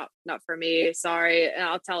 like not for me, sorry. And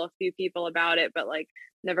I'll tell a few people about it, but like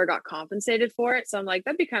never got compensated for it. So I'm like,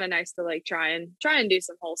 that'd be kind of nice to like try and do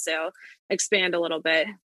some wholesale, expand a little bit.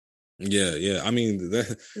 Yeah. I mean,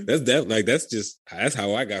 that's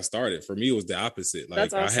how I got started. For me, it was the opposite. Like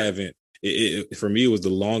That's awesome. I haven't. For me, it was the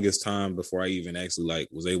longest time before I even actually like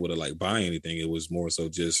was able to like buy anything. It was more so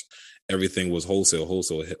just everything was wholesale.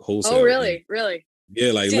 Oh, really? And, really?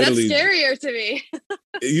 yeah, like see, literally. That's scarier to me.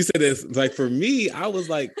 You said it's like for me, I was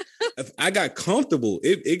like, I got comfortable.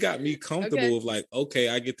 It got me comfortable of like, okay,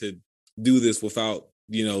 I get to do this without,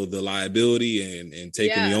 you know, the liability and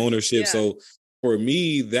taking the ownership. So for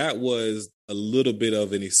me, that was a little bit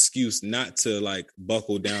of an excuse not to like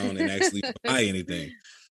buckle down and actually buy anything.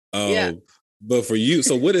 But for you,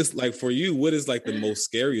 so what is like for you, what is like the most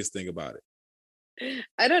scariest thing about it?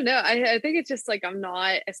 I don't know. I think it's just like I'm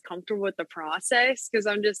not as comfortable with the process, because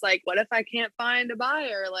I'm just like, what if I can't find a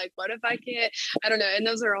buyer? Like, what if I can't? I don't know. And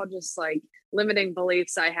those are all just like limiting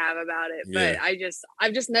beliefs I have about it. But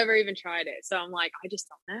I've just never even tried it. So I'm like, I just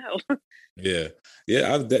don't know.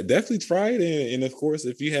 Yeah, I've definitely tried, and of course,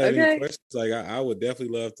 if you have any questions, like I would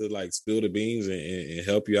definitely love to like spill the beans and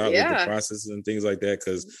help you out with the processes and things like that.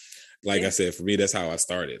 Because, like I said, for me, that's how I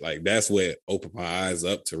started. Like that's what opened my eyes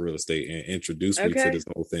up to real estate and introduced me to this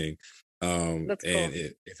whole thing. That's cool. And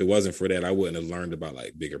if it wasn't for that, I wouldn't have learned about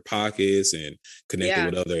like bigger pockets and connected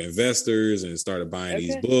with other investors and started buying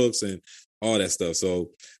these books and all that stuff. So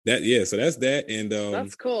so that's that. And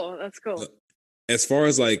that's cool. As far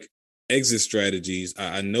as like exit strategies,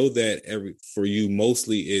 I know that for you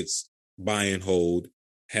mostly it's buy and hold.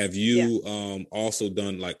 Have you also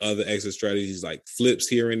done like other exit strategies like flips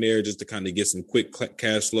here and there just to kind of get some quick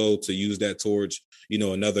cash flow to use that towards, you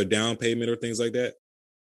know, another down payment or things like that?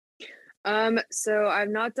 So I've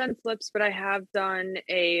not done flips, but I have done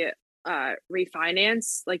a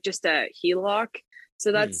refinance, like just a HELOC.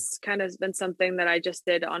 So that's kind of been something that I just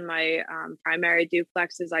did on my primary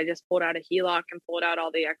duplexes. I just pulled out a HELOC and pulled out all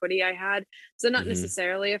the equity I had. So not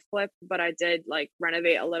necessarily a flip, but I did like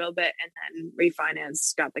renovate a little bit and then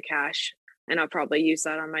refinance, got the cash, and I'll probably use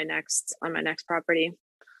that on my next property.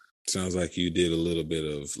 Sounds like you did a little bit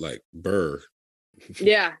of like Burr.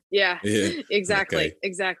 Yeah. Exactly.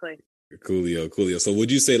 Coolio. So would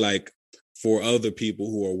you say like for other people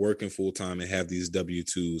who are working full time and have these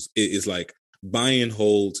W-2s, it is like buying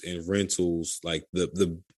holds and rentals, like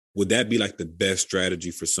the would that be like the best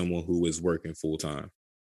strategy for someone who is working full time?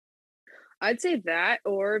 I'd say that,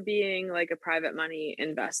 or being like a private money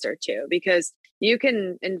investor too, because you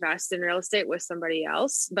can invest in real estate with somebody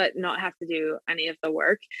else, but not have to do any of the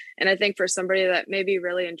work. And I think for somebody that maybe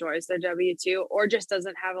really enjoys their W-2 or just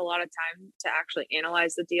doesn't have a lot of time to actually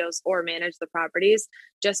analyze the deals or manage the properties,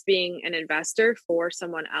 just being an investor for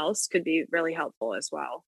someone else could be really helpful as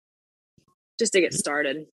well, just to get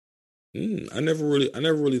started. I never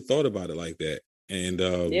really thought about it like that. And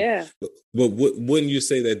but wouldn't you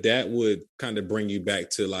say that would kind of bring you back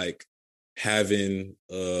to like having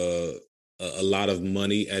a lot of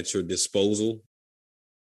money at your disposal?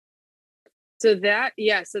 So that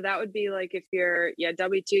would be like if you're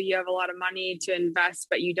W-2, you have a lot of money to invest,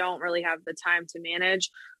 but you don't really have the time to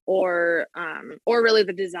manage or really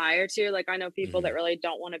the desire to. Like I know people that really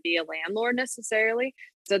don't want to be a landlord necessarily.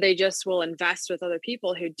 So they just will invest with other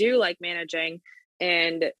people who do like managing,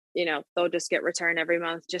 and they'll just get return every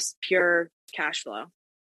month, just pure cash flow.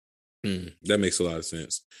 That makes a lot of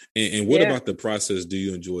sense. And what about the process do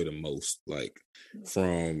you enjoy the most? Like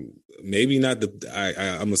from maybe not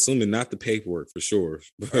I'm assuming not the paperwork for sure,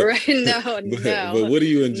 but Right? No, but what do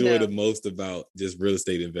you enjoy the no. most about just real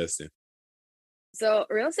estate investing? So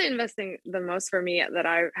real estate investing, the most for me that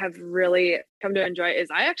I have really come to enjoy is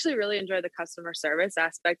I actually really enjoy the customer service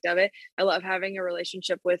aspect of it. I love having a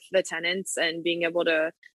relationship with the tenants and being able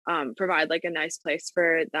to provide like a nice place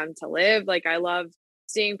for them to live. Like I love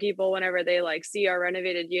seeing people whenever they like see our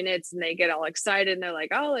renovated units and they get all excited and they're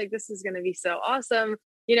like, oh, like this is going to be so awesome,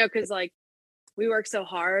 because like we work so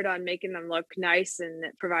hard on making them look nice and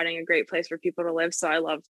providing a great place for people to live. So I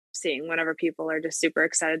love seeing whenever people are just super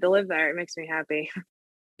excited to live there. It makes me happy.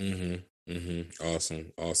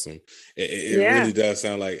 Awesome. It really Yeah. does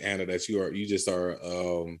sound like, Anna, that you just are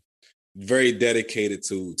very dedicated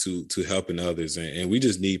to helping others, and we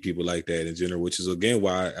just need people like that in general, which is again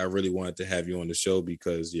why I really wanted to have you on the show,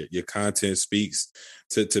 because your content speaks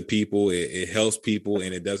to people. It helps people,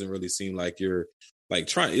 and it doesn't really seem like you're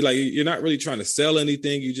you're not really trying to sell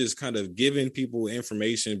anything. You just kind of giving people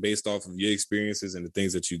information based off of your experiences and the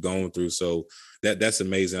things that you've gone through. So that's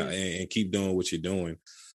amazing, and keep doing what you're doing.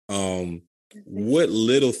 What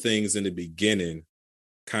little things in the beginning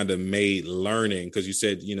kind of made learning, because you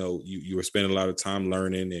said you were spending a lot of time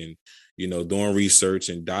learning and doing research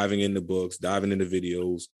and diving into books, diving into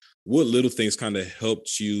videos, what little things kind of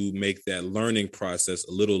helped you make that learning process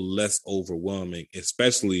a little less overwhelming,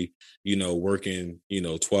 especially working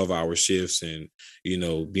 12-hour shifts and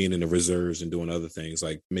being in the reserves and doing other things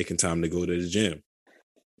like making time to go to the gym?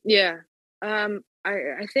 Yeah.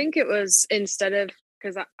 I think it was, instead of,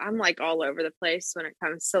 because I'm like all over the place when it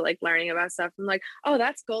comes to like learning about stuff. I'm like, oh,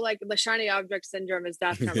 that's cool. Like the shiny object syndrome is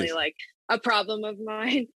definitely like a problem of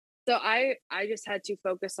mine. So I just had to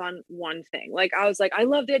focus on one thing. Like I was like, I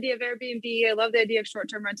love the idea of Airbnb. I love the idea of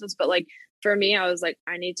short-term rentals. But like for me, I was like,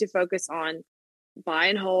 I need to focus on buy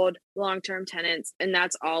and hold long-term tenants. And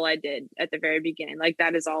that's all I did at the very beginning. Like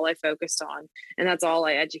that is all I focused on. And that's all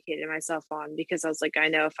I educated myself on, because I was like, I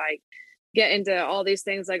know if I get into all these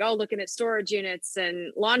things like, oh, looking at storage units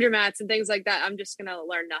and laundromats and things like that, I'm just going to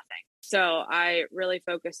learn nothing. So I really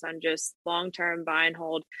focused on just long-term buy and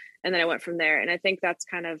hold. And then I went from there. And I think that's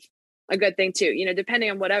kind of a good thing too, depending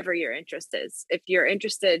on whatever your interest is. If you're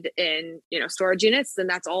interested in, storage units, then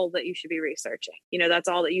that's all that you should be researching. That's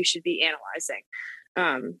all that you should be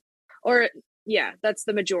analyzing. Or yeah, that's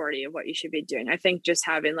the majority of what you should be doing. I think just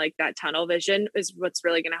having like that tunnel vision is what's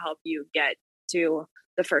really going to help you get to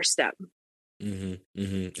the first step. And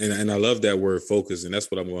I love that word focus, and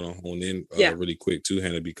that's what I'm going to hone in really quick too,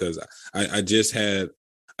 Hannah, because I just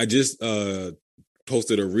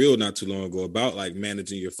posted a reel not too long ago about like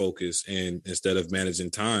managing your focus and instead of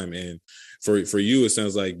managing time. And for you, it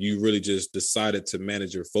sounds like you really just decided to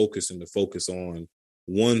manage your focus and to focus on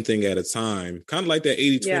one thing at a time, kind of like that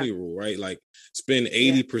 80-20 rule, right? Like spend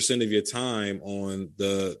 80% of your time on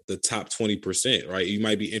the top 20%, right? You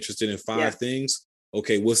might be interested in five things.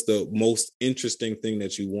 Okay, what's the most interesting thing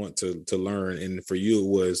that you want to learn? And for you, it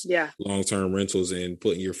was long-term rentals, and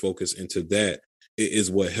putting your focus into that is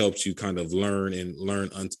what helps you kind of learn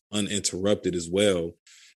uninterrupted as well.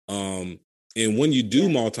 And when you do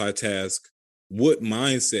multitask, what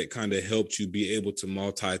mindset kind of helped you be able to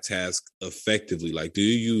multitask effectively? Like, do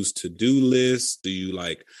you use to-do lists? Do you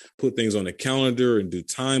like put things on a calendar and do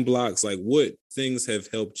time blocks? Like, what things have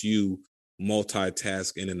helped you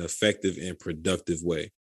multitask in an effective and productive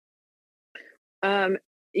way? So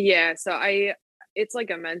it's like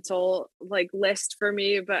a mental like list for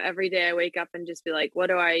me, but every day I wake up and just be like, what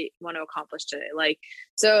do I want to accomplish today? Like,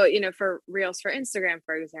 so, for reels for Instagram,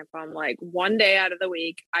 for example, I'm like, one day out of the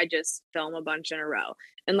week, I just film a bunch in a row.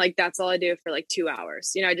 And like, that's all I do for like 2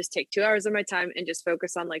 hours. I just take 2 hours of my time and just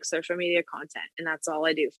focus on like social media content. And that's all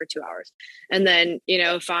I do for 2 hours. And then,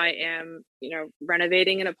 if I am,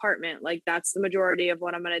 renovating an apartment, like that's the majority of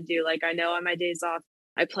what I'm going to do. Like, I know on my days off,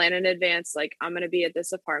 I plan in advance, like I'm going to be at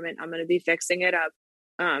this apartment, I'm going to be fixing it up.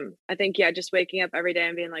 I think, just waking up every day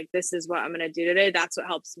and being like, this is what I'm going to do today. That's what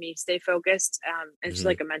helps me stay focused. And it's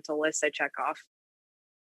like a mental list I check off.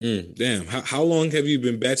 Damn. How long have you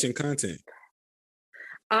been batching content?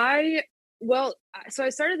 So I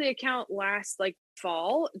started the account last like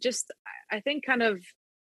fall, just I think kind of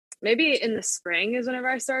maybe in the spring is whenever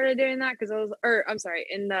I started doing that. I'm sorry,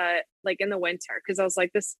 in the winter. Cause I was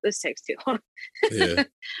like, this takes too long. Yeah. I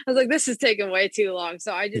was like, this is taking way too long.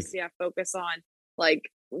 So I just, focus on like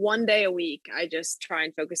one day a week. I just try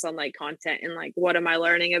and focus on like content and like, what am I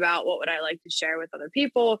learning about? What would I like to share with other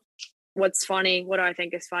people? What's funny? What do I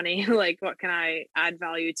think is funny? Like, what can I add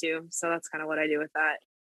value to? So that's kind of what I do with that.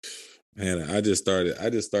 Man, I just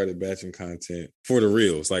started batching content for the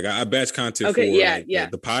reels. Like I batch content for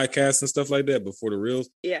the podcast and stuff like that, but for the reels,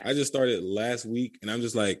 I just started last week, and I'm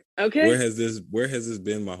just like, where has this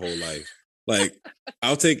been my whole life? Like,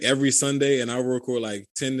 I'll take every Sunday and I'll record like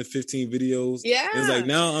 10 to 15 videos. Yeah. And it's like,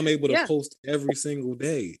 now I'm able to post every single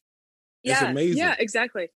day. It's amazing. Yeah,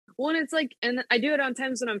 exactly. Well, and it's like, and I do it on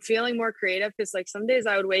times when I'm feeling more creative, because like some days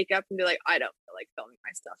I would wake up and be like, I don't feel like filming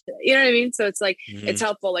my stuff today. You know what I mean? So it's like, it's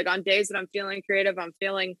helpful. Like on days that I'm feeling creative, I'm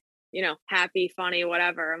feeling, happy, funny,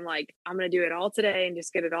 whatever. I'm like, I'm going to do it all today and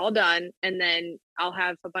just get it all done. And then I'll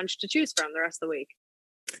have a bunch to choose from the rest of the week.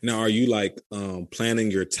 Now, are you like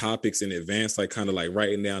planning your topics in advance, like kind of like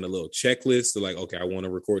writing down a little checklist to like, okay, I want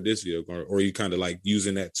to record this video, or are you kind of like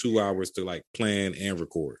using that 2 hours to like plan and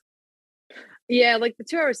record? Yeah, like the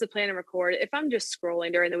 2 hours to plan and record. If I'm just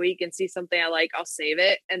scrolling during the week and see something I like, I'll save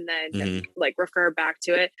it and then like refer back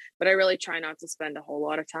to it. But I really try not to spend a whole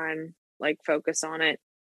lot of time like focus on it.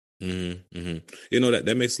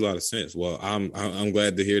 That makes a lot of sense. Well, I'm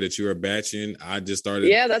glad to hear that you are batching. I just started.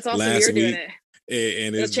 Yeah, that's awesome. You're doing it,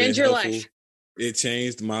 and it'll change your life. It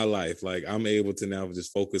changed my life. Like I'm able to now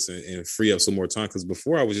just focus and free up some more time. Because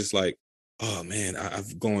before I was just like, oh man,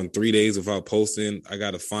 I've gone 3 days without posting. I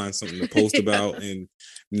got to find something to post about. And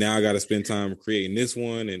now I got to spend time creating this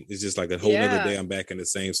one. And it's just like a whole other day. I'm back in the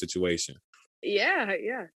same situation. Yeah.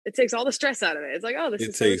 It takes all the stress out of it. It's like, oh, this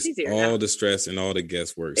is so much easier. It takes all the stress and all the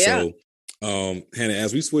guesswork. Yeah. So, Hannah,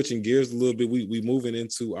 as we switching gears a little bit, we moving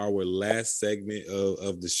into our last segment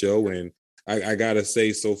of the show. And I got to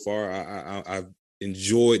say, so far, I've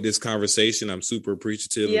enjoyed this conversation. I'm super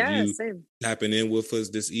appreciative of you tapping in with us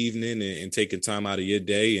this evening and taking time out of your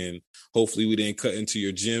day. And hopefully we didn't cut into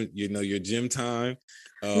your gym time.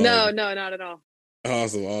 No, not at all.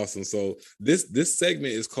 Awesome. So this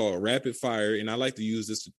segment is called Rapid Fire, and I like to use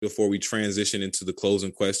this before we transition into the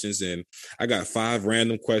closing questions. And I got 5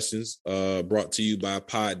 random questions brought to you by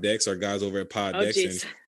Poddex, our guys over at Poddex.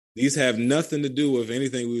 And these have nothing to do with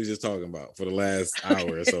anything we were just talking about for the last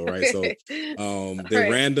hour or so, right? So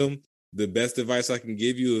they're random. The best advice I can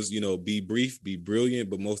give you is, be brief, be brilliant,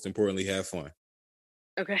 but most importantly, have fun.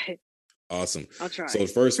 Okay. Awesome. I'll try. So the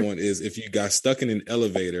first one is, if you got stuck in an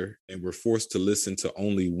elevator and were forced to listen to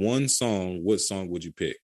only one song, what song would you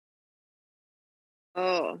pick?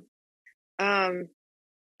 Oh,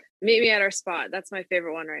 Meet Me at Our Spot. That's my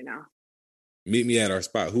favorite one right now. Meet Me at Our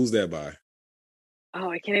Spot. Who's that by? Oh,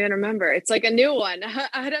 I can't even remember. It's like a new one.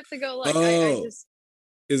 I'd have to go like, Is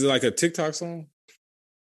it like a TikTok song?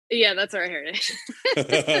 Yeah, that's where I heard it.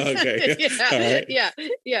 Okay.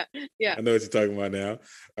 Yeah. I know what you're talking about now.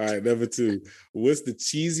 All right, number 2. What's the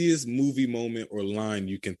cheesiest movie moment or line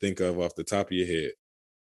you can think of off the top of your head?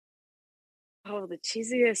 Oh, the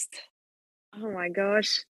cheesiest. Oh my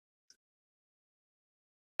gosh.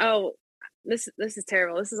 Oh, this is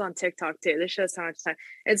terrible. This is on TikTok too. This shows how much time.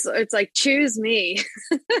 It's like, choose me.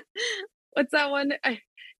 What's that one?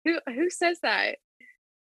 Who says that?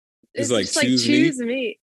 It's like choose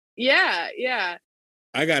me. Yeah.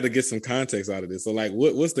 I got to get some context out of this. So like,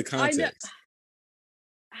 what's the context?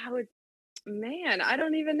 I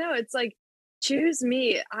don't even know. It's like, choose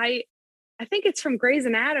me. I think it's from Grey's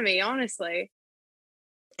Anatomy, honestly.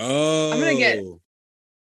 Oh, I'm gonna get.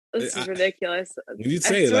 This is ridiculous. When you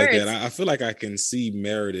say it like that, I feel like I can see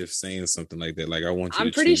Meredith saying something like that. Like, I want you.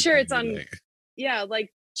 I'm pretty sure it's on. Yeah,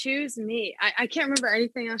 like, choose me. I can't remember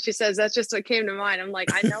anything else she says. That's just what came to mind. I'm like,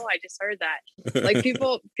 I know I just heard that. Like,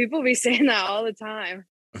 people be saying that all the time.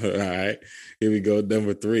 All right, here we go.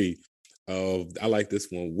 Number 3. I like this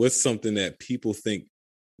one. What's something that people think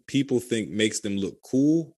makes them look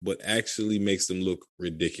cool, but actually makes them look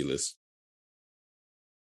ridiculous?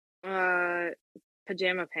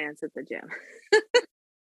 Pajama pants at the gym.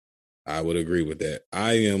 I would agree with that.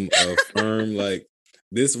 I am a firm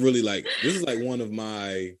this is like one of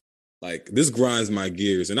my, like, this grinds my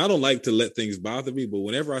gears, and I don't like to let things bother me, but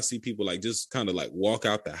whenever I see people like just kind of like walk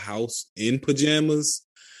out the house in pajamas,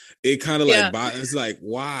 it kind of like it's like,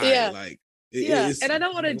 why? And I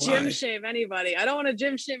don't want to gym shame anybody.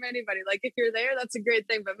 Like, if you're there, that's a great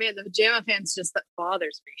thing, but man, the pajama pants just, that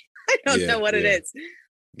bothers me. I don't know what it is.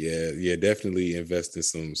 Yeah, definitely invest in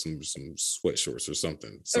some sweatshorts or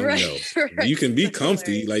something Right, else. right. You can be That's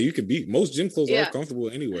comfy, hilarious. like you can be. Most gym clothes are Yeah, comfortable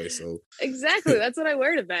anyway. So exactly. That's what I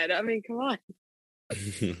wear to bed. I mean, come on.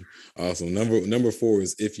 awesome. Number four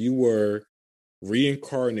is if you were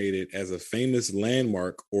reincarnated as a famous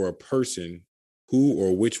landmark or a person, who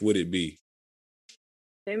or which would it be?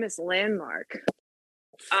 Famous landmark.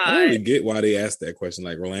 I don't Uh, really get why they asked that question.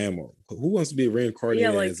 Like landmark, who wants to be yeah,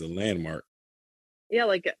 reincarnated like as a landmark?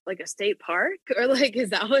 like a state park, or like,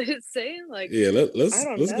 is that what it's saying? Like, Yeah, I don't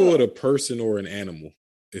let's go with know. a person or an animal.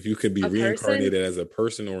 If you could be A person. reincarnated as a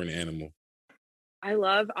person or an animal. I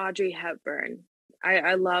love Audrey Hepburn.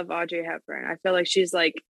 I love Audrey Hepburn. I feel like she's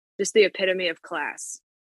like just the epitome of class.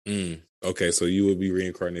 Okay, so you would be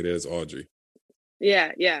reincarnated as Audrey.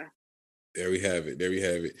 Yeah, yeah. There we have it. There we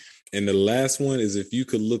have it. And the last one is if you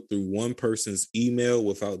could look through one person's email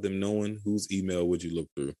without them knowing, whose email would you look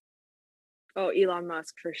through? Oh, Elon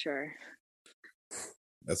Musk for sure.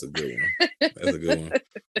 That's a good one. That's a good one.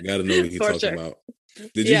 You got to know what he's For talking sure. about.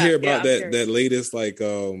 Did you Yeah, hear yeah, about I'm that curious. latest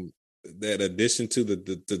that addition to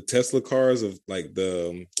the Tesla cars of like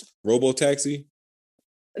the robo taxi?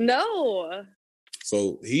 No.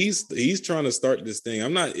 So he's trying to start this thing.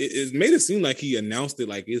 I'm not. It made it seem like he announced it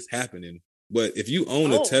like it's happening. But if you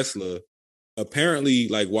own a Oh. Tesla, apparently,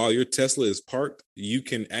 like while your Tesla is parked, you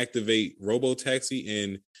can activate robo taxi,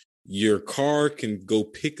 and your car can go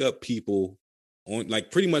pick up people on like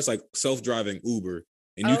pretty much like self-driving Uber,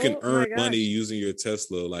 and you can Oh earn my money gosh. using your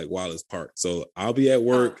Tesla like while it's parked. So I'll be at Oh,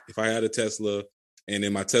 work if I had a Tesla, and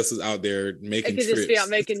then my Tesla's out there it making could just be out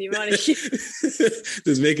trips, making you money.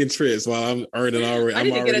 just making trips while I'm earning already. I I'm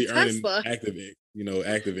need to get a already earning Tesla. active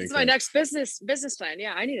It's my income. next business plan.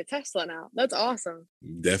 Yeah, I need a Tesla now. That's awesome.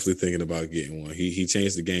 Definitely thinking about getting one. He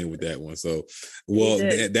changed the game with that one. So, He well,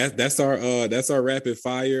 did. that's our rapid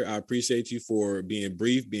fire. I appreciate you for being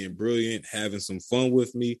brief, being brilliant, having some fun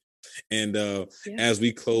with me. And Yeah. as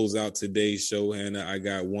we close out today's show, Hannah, I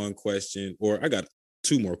got one question, or I got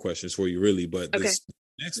two more questions for you, really. But Okay. this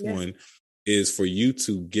next Yeah. one is for you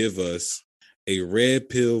to give us a red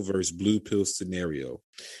pill versus blue pill scenario.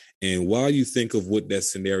 And while you think of what that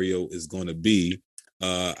scenario is going to be,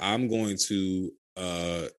 I'm going to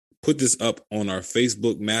put this up on our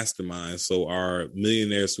Facebook mastermind so our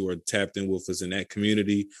millionaires who are tapped in with us in that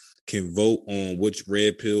community can vote on which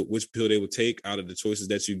pill they would take out of the choices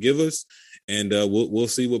that you give us, and we'll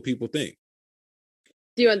see what people think.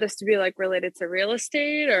 Do you want this to be like related to real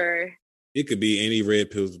estate, or? It could be any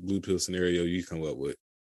red pill, blue pill scenario you come up with.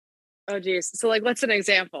 Oh geez. So like, what's an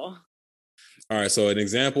example? All right, so an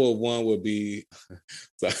example of one would be,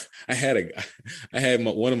 so I had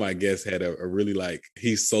one of my guests had a really like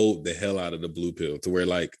he sold the hell out of the blue pill to where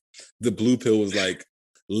like the blue pill was like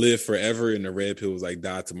live forever and the red pill was like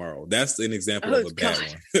die tomorrow. That's an example Oh of a bad God.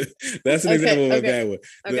 one. That's an Okay. example of a Okay. bad one.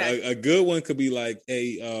 Okay. A good one could be like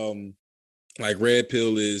like red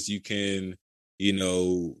pill is you can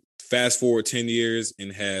fast forward 10 years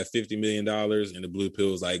and have $50 million, and the blue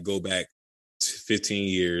pill is like go back 15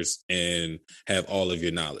 years and have all of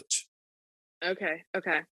your knowledge. Okay.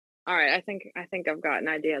 Okay. All right. I think I've got an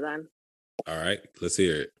idea then. All right, let's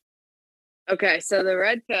hear it. Okay. So the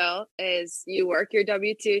red pill is you work your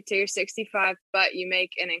W-2 till you're 65, but you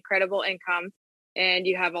make an incredible income and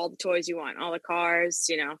you have all the toys you want, all the cars,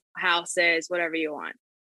 houses, whatever you want.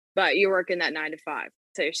 But you're working that 9 to 5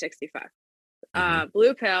 till you're 65.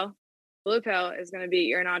 Blue pill is going to be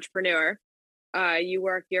you're an entrepreneur. You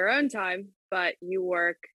work your own time, but you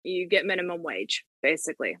get minimum wage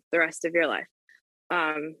basically the rest of your life,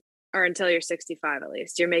 or until you're 65 at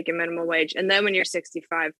least. You're making minimum wage, and then when you're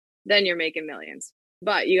 65, then you're making millions.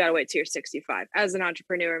 But you got to wait till you're 65 as an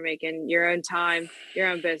entrepreneur, making your own time, your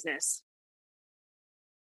own business.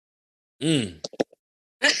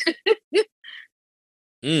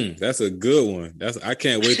 That's a good one. I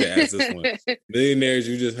can't wait to ask this one. Millionaires,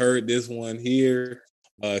 you just heard this one here.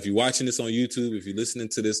 If you're watching this on YouTube, if you're listening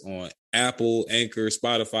to this on Apple, Anchor,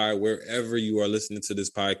 Spotify, wherever you are listening to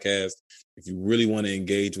this podcast, if you really want to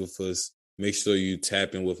engage with us, make sure you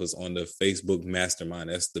tap in with us on the Facebook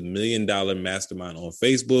Mastermind. That's the $1 Million Mastermind on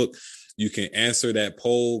Facebook. You can answer that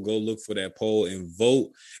poll, go look for that poll and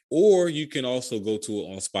vote. Or you can also go to it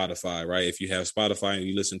on Spotify, right? If you have Spotify and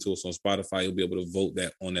you listen to us on Spotify, you'll be able to vote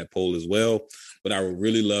that on that poll as well. But I would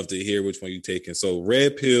really love to hear which one you're taking. So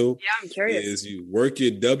red pill I'm curious. is you work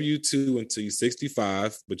your W-2 until you're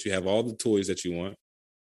 65, but you have all the toys that you want.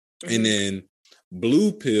 And then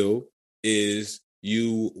blue pill is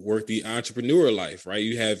you work the entrepreneur life, right?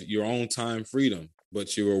 You have your own time freedom,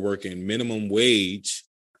 but you are working minimum wage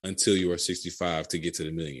until you are 65 to get to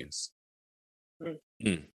the millions.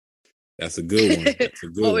 That's a good one. That's a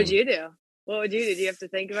good What would one. you do? What would you do? Do you have to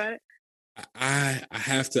think about it? I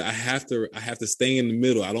have to stay in the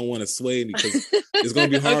middle. I don't want to sway because it's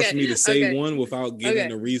going to be hard for me to say one without giving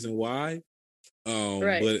the reason why.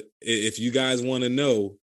 Right. But if you guys want to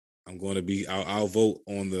know, I'll vote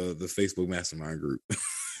on the Facebook mastermind group.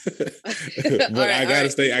 But I gotta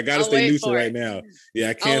stay neutral right now. Yeah,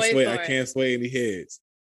 I can't sway any heads.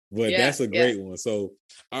 But that's a great one. So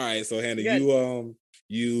all right, so Hannah,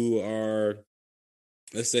 you are,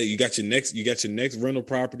 let's say you got your next rental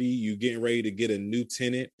property, you getting ready to get a new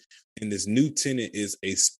tenant, and this new tenant is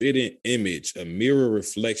a spitting image, a mirror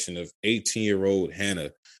reflection of 18-year-old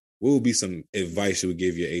Hannah. What would be some advice you would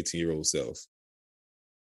give your 18-year-old self?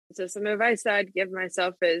 So some advice that I'd give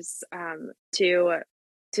myself is to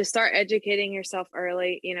start educating yourself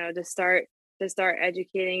early, to start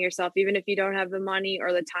educating yourself, even if you don't have the money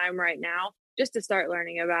or the time right now, just to start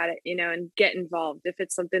learning about it, and get involved if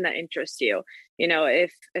it's something that interests you.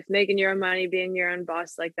 If making your own money, being your own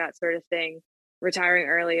boss, like that sort of thing, retiring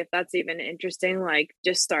early, if that's even interesting, like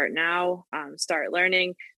just start now, start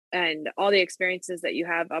learning. And all the experiences that you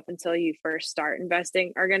have up until you first start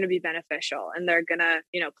investing are going to be beneficial, and they're going to,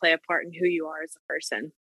 play a part in who you are as a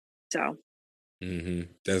person. So.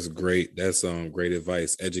 That's great. That's great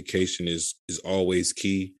advice. Education is always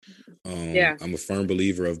key. I'm a firm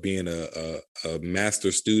believer of being a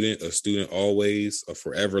master student, a student always, a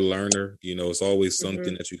forever learner. It's always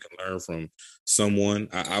something that you can learn from someone.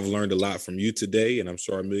 I've learned a lot from you today, and I'm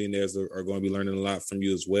sure our millionaires are going to be learning a lot from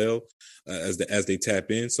you as well, as they tap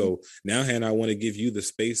in. So now, Hannah, I want to give you the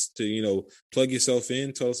space to plug yourself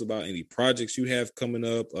in. Tell us about any projects you have coming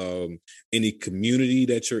up, any community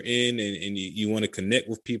that you're in, and you want to connect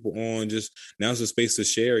with people on. Just now's the space to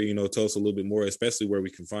share. Tell us a little bit more, especially where we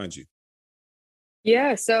can find you.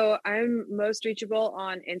 Yeah, so I'm most reachable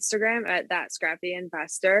on Instagram at That Scrappy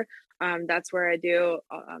Investor. That's where I do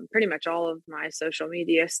pretty much all of my social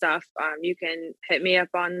media stuff. You can hit me up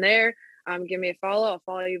on there. Give me a follow. I'll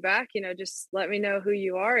follow you back. Just let me know who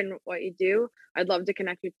you are and what you do. I'd love to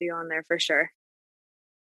connect with you on there for sure.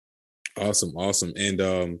 Awesome.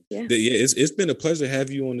 And it's been a pleasure to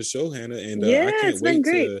have you on the show, Hannah. And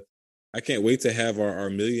I can't wait to have our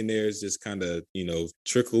millionaires just kind of,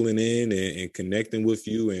 trickling in and connecting with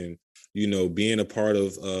you and, being a part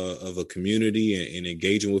of a community and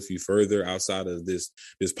engaging with you further outside of this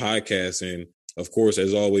podcast. And of course,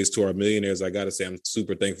 as always, to our millionaires, I got to say, I'm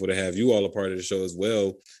super thankful to have you all a part of the show as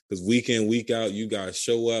well, because week in, week out, you guys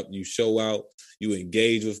show up, you show out, you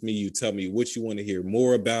engage with me, you tell me what you want to hear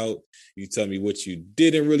more about, you tell me what you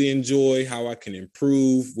didn't really enjoy, how I can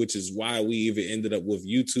improve, which is why we even ended up with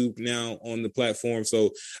YouTube now on the platform.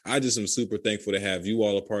 So I just am super thankful to have you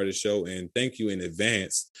all a part of the show, and thank you in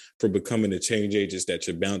advance for becoming the change agents that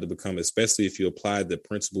you're bound to become, especially if you applied the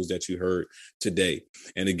principles that you heard today.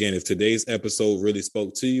 And again, if today's episode really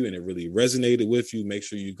spoke to you and it really resonated with you, make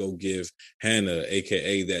sure you go give Hannah,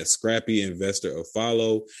 aka That Scrappy Investor, a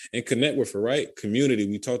follow and connect with her, right? Community.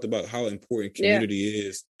 We talked about how important community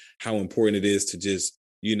is, how important it is to just,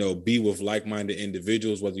 be with like-minded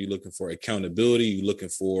individuals, whether you're looking for accountability, you're looking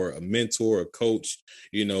for a mentor, a coach,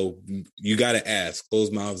 you got to ask.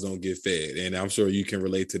 Closed mouths don't get fed. And I'm sure you can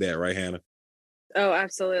relate to that, right, Hannah? Oh,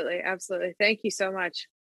 absolutely. Absolutely. Thank you so much.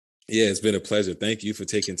 Yeah, it's been a pleasure. Thank you for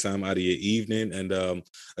taking time out of your evening. And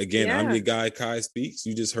again, I'm your guy, Kai Speaks.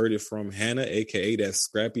 You just heard it from Hannah, aka That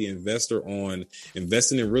Scrappy Investor, on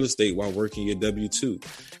investing in real estate while working your W-2.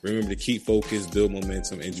 Remember to keep focused, build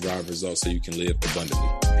momentum, and drive results so you can live abundantly.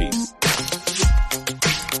 Peace.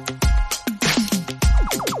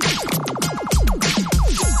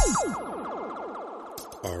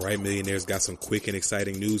 All right, millionaires, got some quick and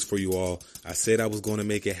exciting news for you all. I said I was going to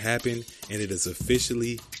make it happen, and it is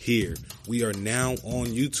officially here. We are now on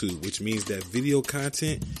YouTube, which means that video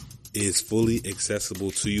content is fully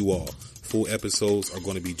accessible to you all. Full episodes are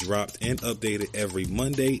going to be dropped and updated every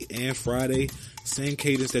Monday and Friday. Same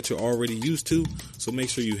cadence that you're already used to. So make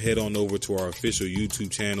sure you head on over to our official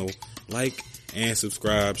YouTube channel, like and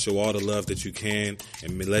subscribe, show all the love that you can,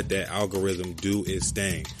 and let that algorithm do its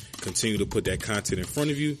thing. Continue to put that content in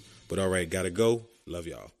front of you. But all right, gotta go. Love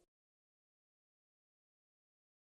y'all.